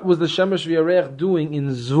 What was the Shemesh v'Yareach doing in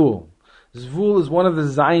Zvul? Zvul is one of the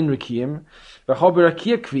Zayin Rikiyim.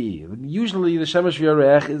 Usually the Shemesh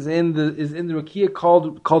v'Yareach is in the Rikiya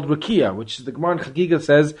called Rikiya, which the Gemara in Chagiga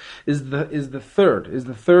says is the third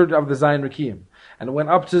of the Zayin Rikiyim, and it went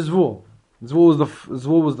up to Zvul.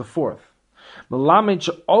 Zvul was the fourth. We learn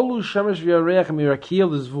from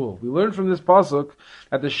this pasuk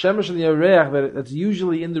that the shemesh and the yareach that's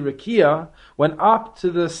usually in the rakia went up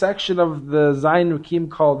to the section of the Zayin Rikim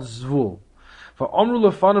called Zvul. For Amru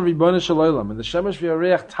lefanav Ribono shel Olam, and the shemesh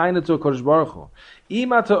v'yareach taina to Kodesh Baruch Hu.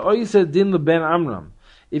 Imata oise din leBen Amram.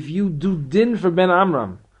 If you do din for Ben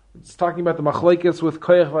Amram, it's talking about the machlekes with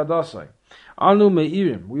Koyach v'Adasai. Anu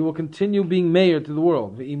meirim, we will continue being mayor to the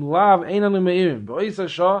world. Ve'im lav ein anu meirim. B'oisa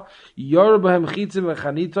shah yor b'hem chitzim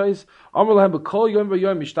v'chanitois. Amar lahem b'kol yom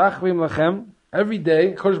v'yom mishtachvim lachem. Every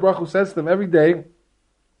day, Kodesh Baruch Hu says to them, every day,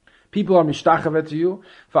 people are mishtachavet to you.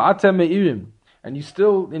 Va'atem meirim, and you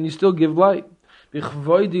still give light.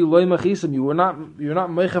 B'chvoidi loy machisem, you're not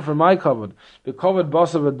meicha for my kavod. B'kavod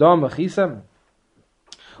basav adam machisem.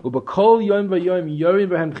 U'b'kol yom v'yom yorim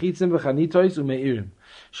b'hem chitzim v'chanitois u'meirim.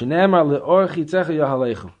 From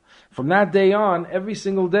that day on, every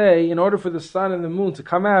single day, in order for the sun and the moon to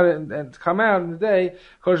come out and to come out in the day,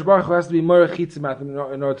 Kodesh Baruch Hu has to be more chitzim at them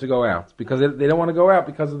in order to go out, because they don't want to go out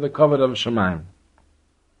because of the covet of Shemaim.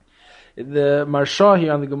 The Marsha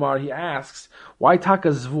here on the Gemara, he asks, why Taka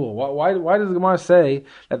Zvul? Why does the Gemara say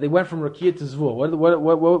that they went from Rakia to Zvul?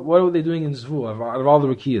 What were they doing in Zvul out of all the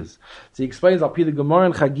Rakiyas? So he explains, I'll the Gemara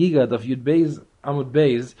in Chagiga, the Yud Beis Amud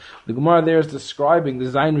Beis, the Gemara there is describing the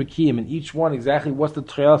Zayin Rikiyim, and each one exactly what's the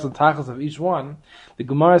Tre'as and Tachas of each one. The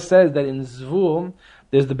Gemara says that in Zvul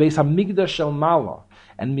there's the Beis Hamikdash Shel Mala,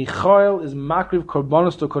 and Michael is Makriv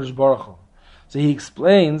Korbanos to Kodesh Baruch Hu. So he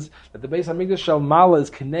explains that the Beis Hamikdash Shel Mala is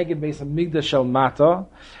Keneged Beis Hamikdash Shel Mata,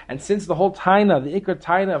 and since the whole Taina, the Ikar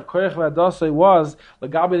Taina of Korech V'Adasai was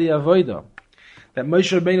Lagabe the Avodah, that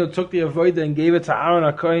Moshe Rabbeinu took the avodah and gave it to Aaron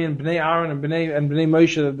HaKohen, Bnei Aaron and Bnei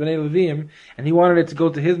Moshe, Bnei Leviim, and he wanted it to go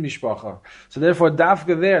to his mishpacha. So therefore,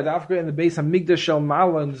 Dafka in the base of Migdash Shel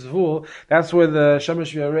Mala and Zvul, that's where the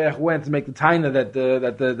Shemesh V'Yareach went to make the taina that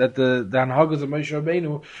the Hanhagas of Moshe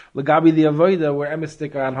Rabbeinu, Lagabi the avodah, were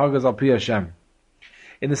emistik Hanhagas al Pi Hashem.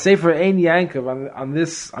 In the Sefer Ein Yankov, on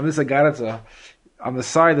this Agarata, on the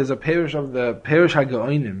side, there's a parish of the Parish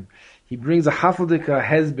HaGeonim. He brings a hafaldika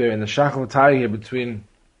hezber in the Shach Vatari here between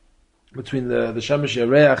the Shemesh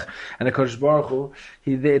Yareach and the Kodesh Baruch Hu.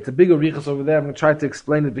 It's a big arichas over there. I'm going to try to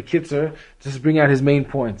explain it b'kitzer, just to bring out his main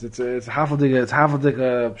points. It's hafaldika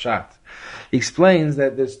pshat. He explains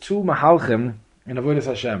that there's two mahalchim in Avodas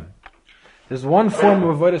Hashem. There's one form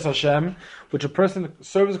of Avodas Hashem which a person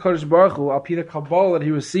serves the Kodesh Baruch Hu al pi the Kabbalah that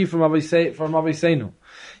he received from Aviseinu.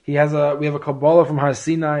 We have a Kabbalah from Har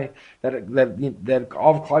Sinai that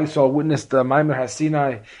all of Klal Yisrael witnessed the Maimer Har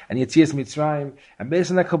Sinai and Yetzias Mitzrayim, and based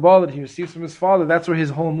on that Kabbalah that he receives from his father, that's where his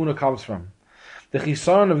whole Emunah comes from. The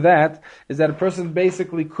chisaron of that is that a person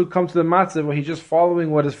basically could come to the matzah where he's just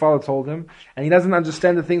following what his father told him, and he doesn't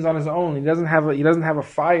understand the things on his own. He doesn't have a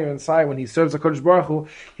fire inside when he serves the Kodesh Baruch Hu.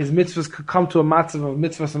 His mitzvahs could come to a matzah of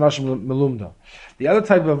mitzvahs and Hashem melumda. The other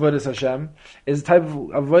type of avodas Hashem is a type of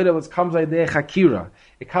avodah which comes idei chakira.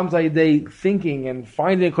 It comes idei thinking and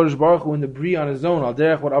finding a Kodesh Baruch Hu in the bri on his own, al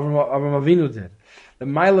derech what Avram Avinu did. The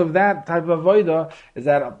mile of that type of avodah is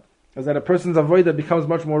that a person's avodah becomes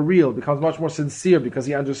much more real, becomes much more sincere, because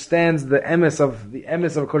he understands the emes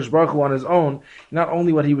of Kodesh Baruch Hu on his own, not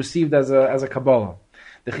only what he received as a Kabbalah.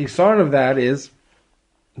 The chisaron of that is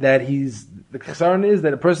that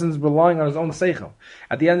a person's relying on his own seichel.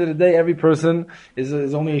 At the end of the day, every person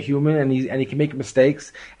is only a human, and he can make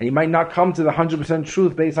mistakes, and he might not come to the 100%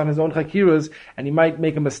 truth based on his own chakiras, and he might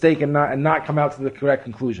make a mistake and not come out to the correct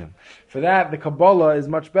conclusion. For that, the Kabbalah is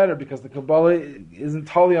much better, because the Kabbalah isn't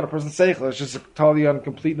totally on a person's seichel. It's just totally on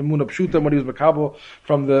complete Emunah Pshuta and what he was makabel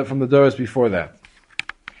from the Doros before that.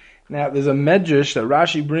 Now, there's a medrash that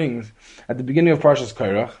Rashi brings at the beginning of Parshas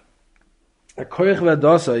Korach. A Koyach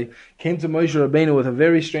V'Adosai came to Moshe Rabbeinu with a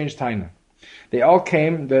very strange taina. They all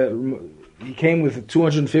came. He came with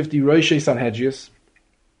 250 Roshei Sanhedrius,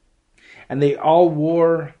 and they all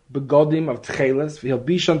wore begodim of tcheles.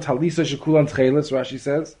 V'Hilbishan talisa shekulan tcheles, Rashi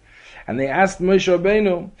says, and they asked Moshe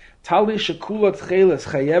Rabbeinu, "Tali shekula tcheles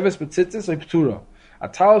chayeves b'tzitzis or p'tura?" A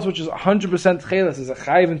talis which is 100% tcheles, is a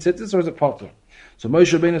chayev in tzitzis or is it potur? So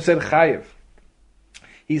Moshe Rabbeinu said chayev.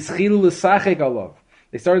 He's chilu l'sachek alav.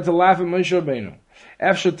 They started to laugh at Moshe Rabbeinu.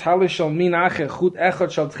 Efshar talis shal min acher chut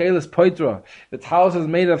echad shal tcheles poitra. The talis is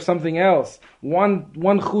made of something else. One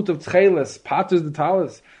chut of tcheles paters the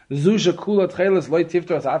talis. Zusha kula tcheles loy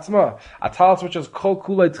tifter as atzma. A talis which is kol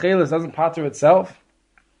kula tcheles doesn't pater itself.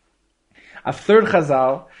 A third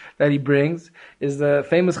chazal that he brings is the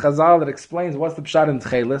famous chazal that explains what's the pshat in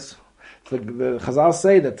tcheles. So the Chazal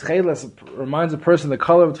say that tcheles reminds a person, the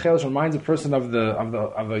color of tcheles reminds a person of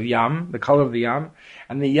the yam, the color of the yam,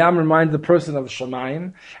 and the yam reminds the person of the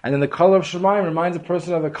shamayim, and then the color of shamayim reminds a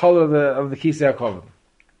person of the color of the kisei hakavod.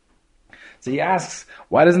 So he asks,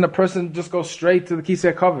 why doesn't a person just go straight to the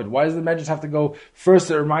kisei hakavod? Why does the medrash have to go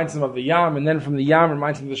first? It reminds him of the yam, and then from the yam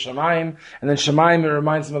reminds him of the shamayim, and then shamayim it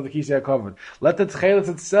reminds him of the kisei hakavod. Let the tcheles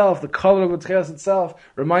itself, the color of the tcheles itself,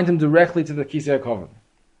 remind him directly to the kisei hakavod.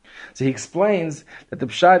 So he explains that the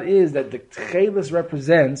pshat is that the tcheles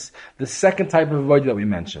represents the second type of avodah that we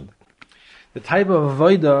mentioned. The type of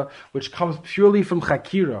avodah which comes purely from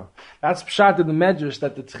chakira. That's pshat in the medrash,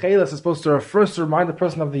 that the tcheles is supposed to first remind the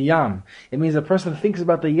person of the yam. It means a person thinks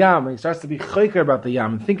about the yam, and he starts to be choker about the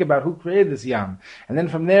yam, and think about who created this yam. And then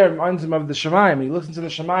from there it reminds him of the shamayim. He looks into the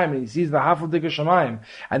shamayim, and he sees the hafaldika shamayim.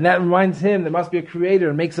 And that reminds him there must be a creator,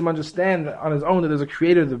 and makes him understand on his own that there's a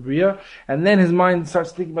creator of the bria. And then his mind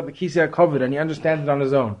starts thinking about the kisei hakavod, and he understands it on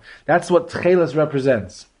his own. That's what tcheles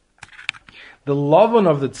represents. The lavan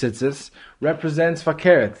of the tzitzis represents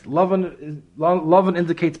fakeret. Lavan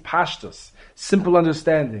indicates pashtus, simple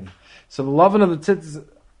understanding. So the lavan of the tzitzis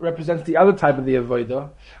represents the other type of the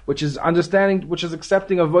avodah, which is understanding, which is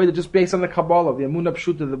accepting avodah just based on the Kabbalah, the Emunah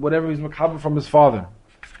Pshuta, whatever he's makabel from his father.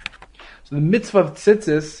 So the mitzvah of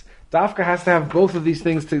tzitzis, dafka has to have both of these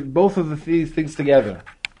things together.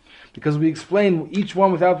 Because we explain each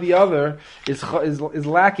one without the other is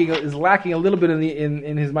lacking a little bit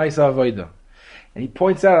in his ma'isa avodah. And he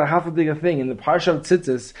points out a hafadiga thing in the parsha of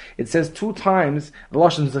Tzitzis. It says 2 times the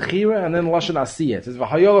lashon zechira and then the lashon asiyah. It says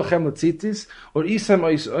v'hayolachem letzitzis or isem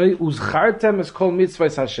uzchartem es kol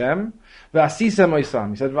mitzvahs Hashem. V'asisem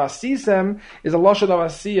oisam. He said, V'asisem is a lashon of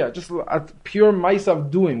asiyah, just a pure mice of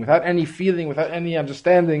doing, without any feeling, without any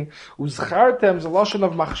understanding. Uzchartem is a lashon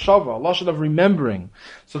of machshava, a lashon of remembering.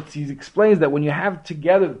 So he explains that when you have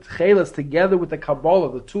together, Tcheles together with the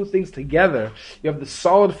Kabbalah, the two things together, you have the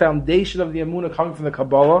solid foundation of the Emunah coming from the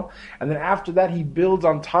Kabbalah, and then after that he builds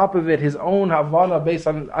on top of it his own Havana based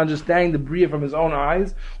on understanding the Bria from his own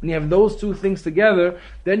eyes. When you have those two things together,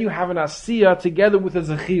 then you have an Asiyah together with a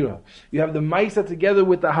Zechira. You have the Maisa together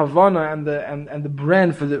with the Havana and the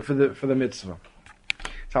Bren for the mitzvah.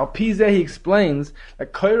 So Al Pizeh, he explains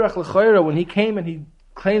that Koyrach L'Choyra, when he came and he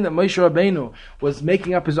claimed that Moshe Rabbeinu was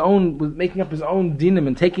making up his own dinim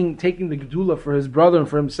and taking the gedula for his brother and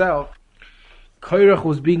for himself, Koyrach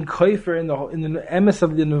was being koifer in the emes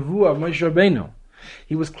of the nevuah of Moshe Rabbeinu.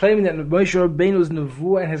 He was claiming that Moshe Rabbeinu's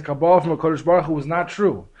nevuah and his kabbalah from HaKadosh Baruch Hu was not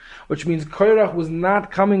true, which means Koyrach was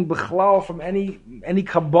not coming b'chlal from any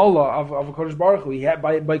kabbalah of HaKadosh Baruch Hu. He had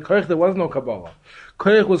by Koyrach there was no kabbalah.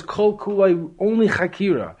 Koyrach was kol kulai only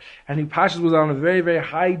chakira, and he Pashas was on a very, very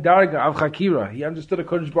high darga of chakira. He understood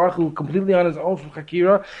HaKadosh Baruch Hu completely on his own from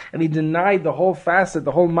chakira, and he denied the whole facet,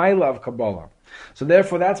 the whole maila of kabbalah. So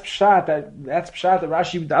therefore, that's pshat that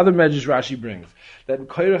Rashi, the other medrash Rashi brings, that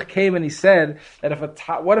Koyrach came and he said that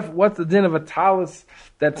what's the din of a talis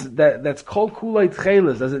that's kol kulay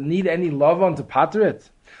tchelis? Does it need any love on to pater it?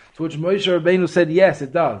 To which Moshe Rabbeinu said, yes,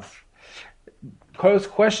 it does. Koyrach's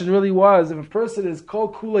question really was, if a person is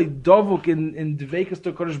kol kulay dovuk in dveikus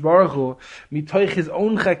to Kodesh Baruch Hu, mitoich his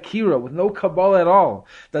own chakira, with no kabbalah at all,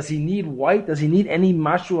 does he need white? Does he need any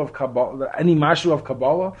mashu of kabbalah? And Moshe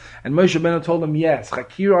Rabbeinu told him, yes,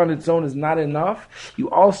 chakira on its own is not enough.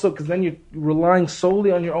 You also, because then you're relying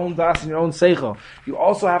solely on your own das and your own seichel. You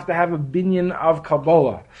also have to have a binyan of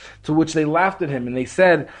kabbalah. To which they laughed at him and they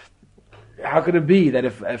said, how could it be that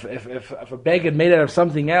if a beged made out of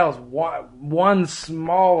something else, one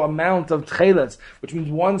small amount of tcheles, which means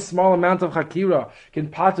one small amount of chakira, can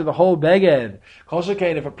pater the whole beged? Kol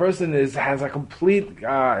shekain, if a person has a complete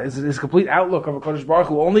his complete outlook of a Kodesh Baruch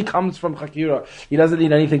Hu only comes from chakira, he doesn't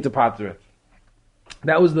need anything to pater it.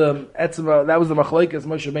 That was the machlokes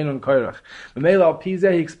Moshe Rabbeinu and Koyrach. B'meila al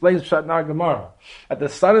Pizeh, he explains Pshat Nar Gemara. At the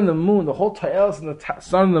sun and the moon, the whole ta'elis in the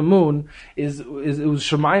sun and the moon it was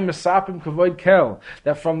Shemayim Mesapim Kavod Kel.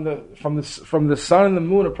 That from the sun and the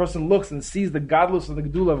moon, a person looks and sees the godless of the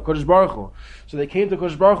Gedula of Kodesh Baruch Hu. So they came to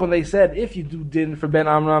Kodesh Baruch Hu and they said, if you do din for Ben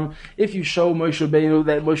Amram, if you show Moshe Rabbeinu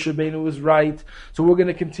that Moshe Rabbeinu was right, so we're going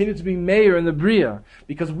to continue to be mayor in the Bria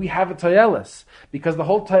because we have a ta'elis. Because the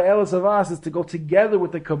whole ta'elis of us is to go together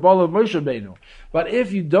with the Kabbalah of Moshe Rabbeinu. But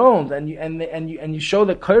if you don't, and you show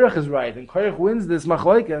that Koyrach is right, and Koyrach wins this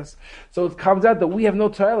machlokes, so it comes out that we have no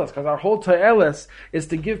ta'elis, because our whole ta'elis is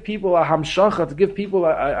to give people a hamshacha, to give people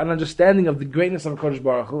an understanding of the greatness of Kodesh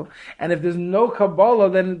Baruch Hu. And if there's no Kabbalah,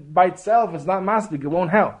 then by itself it's not masbik, it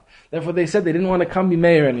won't help. Therefore they said they didn't want to come be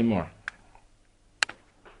mayor anymore.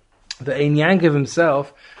 The Ein Yankiv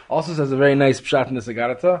himself also says a very nice pshat in the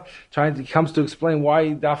Sagarata, comes to explain why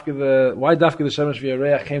Dafke the Shemesh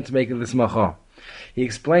V'Yareach came to make this macha. He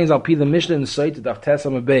explains, I'll pee the Mishnah in Sot Daf Tes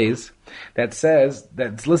Amud Beis, that says,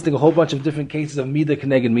 that it's listing a whole bunch of different cases of Midah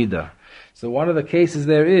Keneged Midah. So one of the cases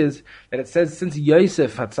there is, that it says, since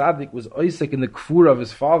Yosef HaTzadik was Oisek in the Kfura of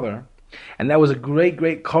his father, and that was a great,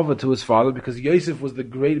 great cover to his father, because Yosef was the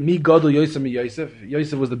great, Mi Gadol Yosef Mi Yosef.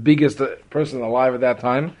 Yosef was the biggest person alive at that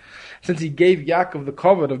time. Since he gave Yaakov the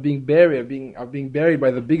covet of being buried by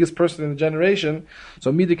the biggest person in the generation,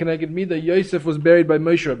 so Midah Keneged Midah, Yosef was buried by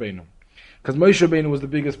Moshe Rabbeinu, because Moshe Rabbeinu was the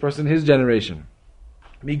biggest person in his generation.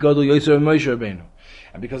 Mi Gadol Yosef and Moshe Rabbeinu,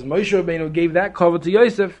 and because Moshe Rabbeinu gave that covet to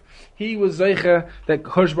Yosef, he was zeicha that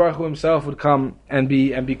Kodesh Baruch Hu himself would come and be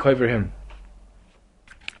kover him.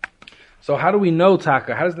 So how do we know,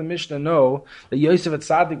 Taka? How does the Mishnah know that Yosef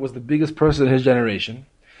HaTzadik was the biggest person in his generation?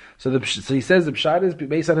 So he says the pshat is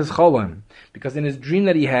based on his cholam, because in his dream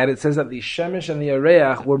that he had, it says that the shemesh and the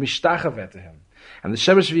yareach were mishtachavet to him, and the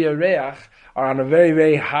shemesh and the yareach are on a very,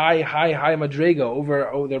 very high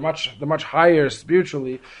madrega. They're much higher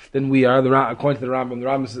spiritually than we are. According to the Rambam, the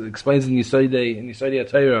Rambam explains in Yisodei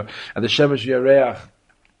Torah that the shemesh and the yareach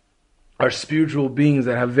are spiritual beings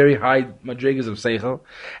that have very high madrigas of seichel,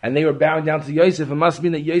 and they were bound down to Yosef. It must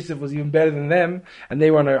mean that Yosef was even better than them, and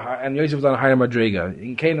they were and Yosef was on a higher madriga.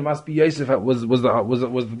 In Cain, it must be Yosef was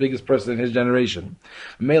the biggest person in his generation.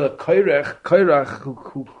 Mela Koyrach,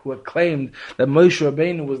 who had claimed that Moshe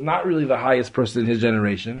Rabbeinu was not really the highest person in his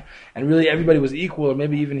generation, and really everybody was equal, or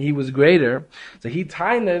maybe even he was greater. So he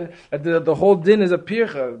tained that the whole din is a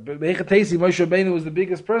pircha. Moshe Rabbeinu was the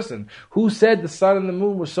biggest person. Who said the sun and the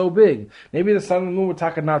moon were so big? Maybe the sun and the moon were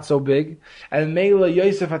talking not so big, and Mela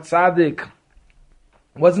Yosef HaTzadik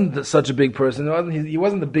wasn't such a big person. He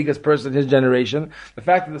wasn't the biggest person in his generation. The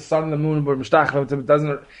fact that the sun and the moon were mishtachlim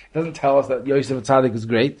doesn't tell us that Yosef HaTzadik is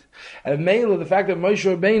great. And Mela, the fact that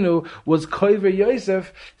Moshe Rabbeinu was koiver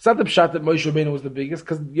Yosef, it's not the pshat that Moshe Rabbeinu was the biggest,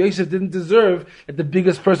 because Yosef didn't deserve that the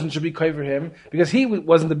biggest person should be koiver him, because he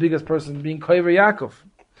wasn't the biggest person being koiver Yaakov.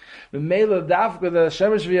 The Mela Dafka, the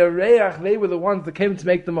Shemesh v'Yareach, they were the ones that came to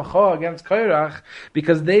make the macha against Korach,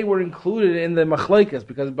 because they were included in the machlokes.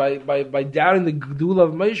 Because by doubting the Gedula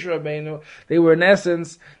of Moshe Rabbeinu, they were in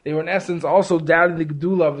essence also doubting the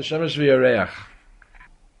Gedula of the Shemesh v'Yareach.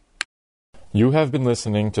 You have been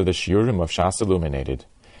listening to the Shiurim of Shas Illuminated.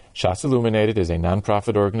 Shas Illuminated is a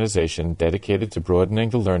non-profit organization dedicated to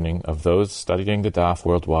broadening the learning of those studying the Daf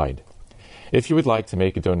worldwide. If you would like to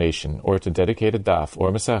make a donation or to dedicate a daf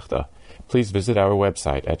or masechta, please visit our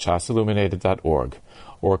website at shasilluminated.org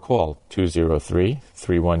or call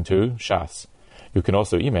 203-312-SHAS. You can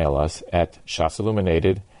also email us at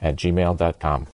shasilluminated@gmail.com.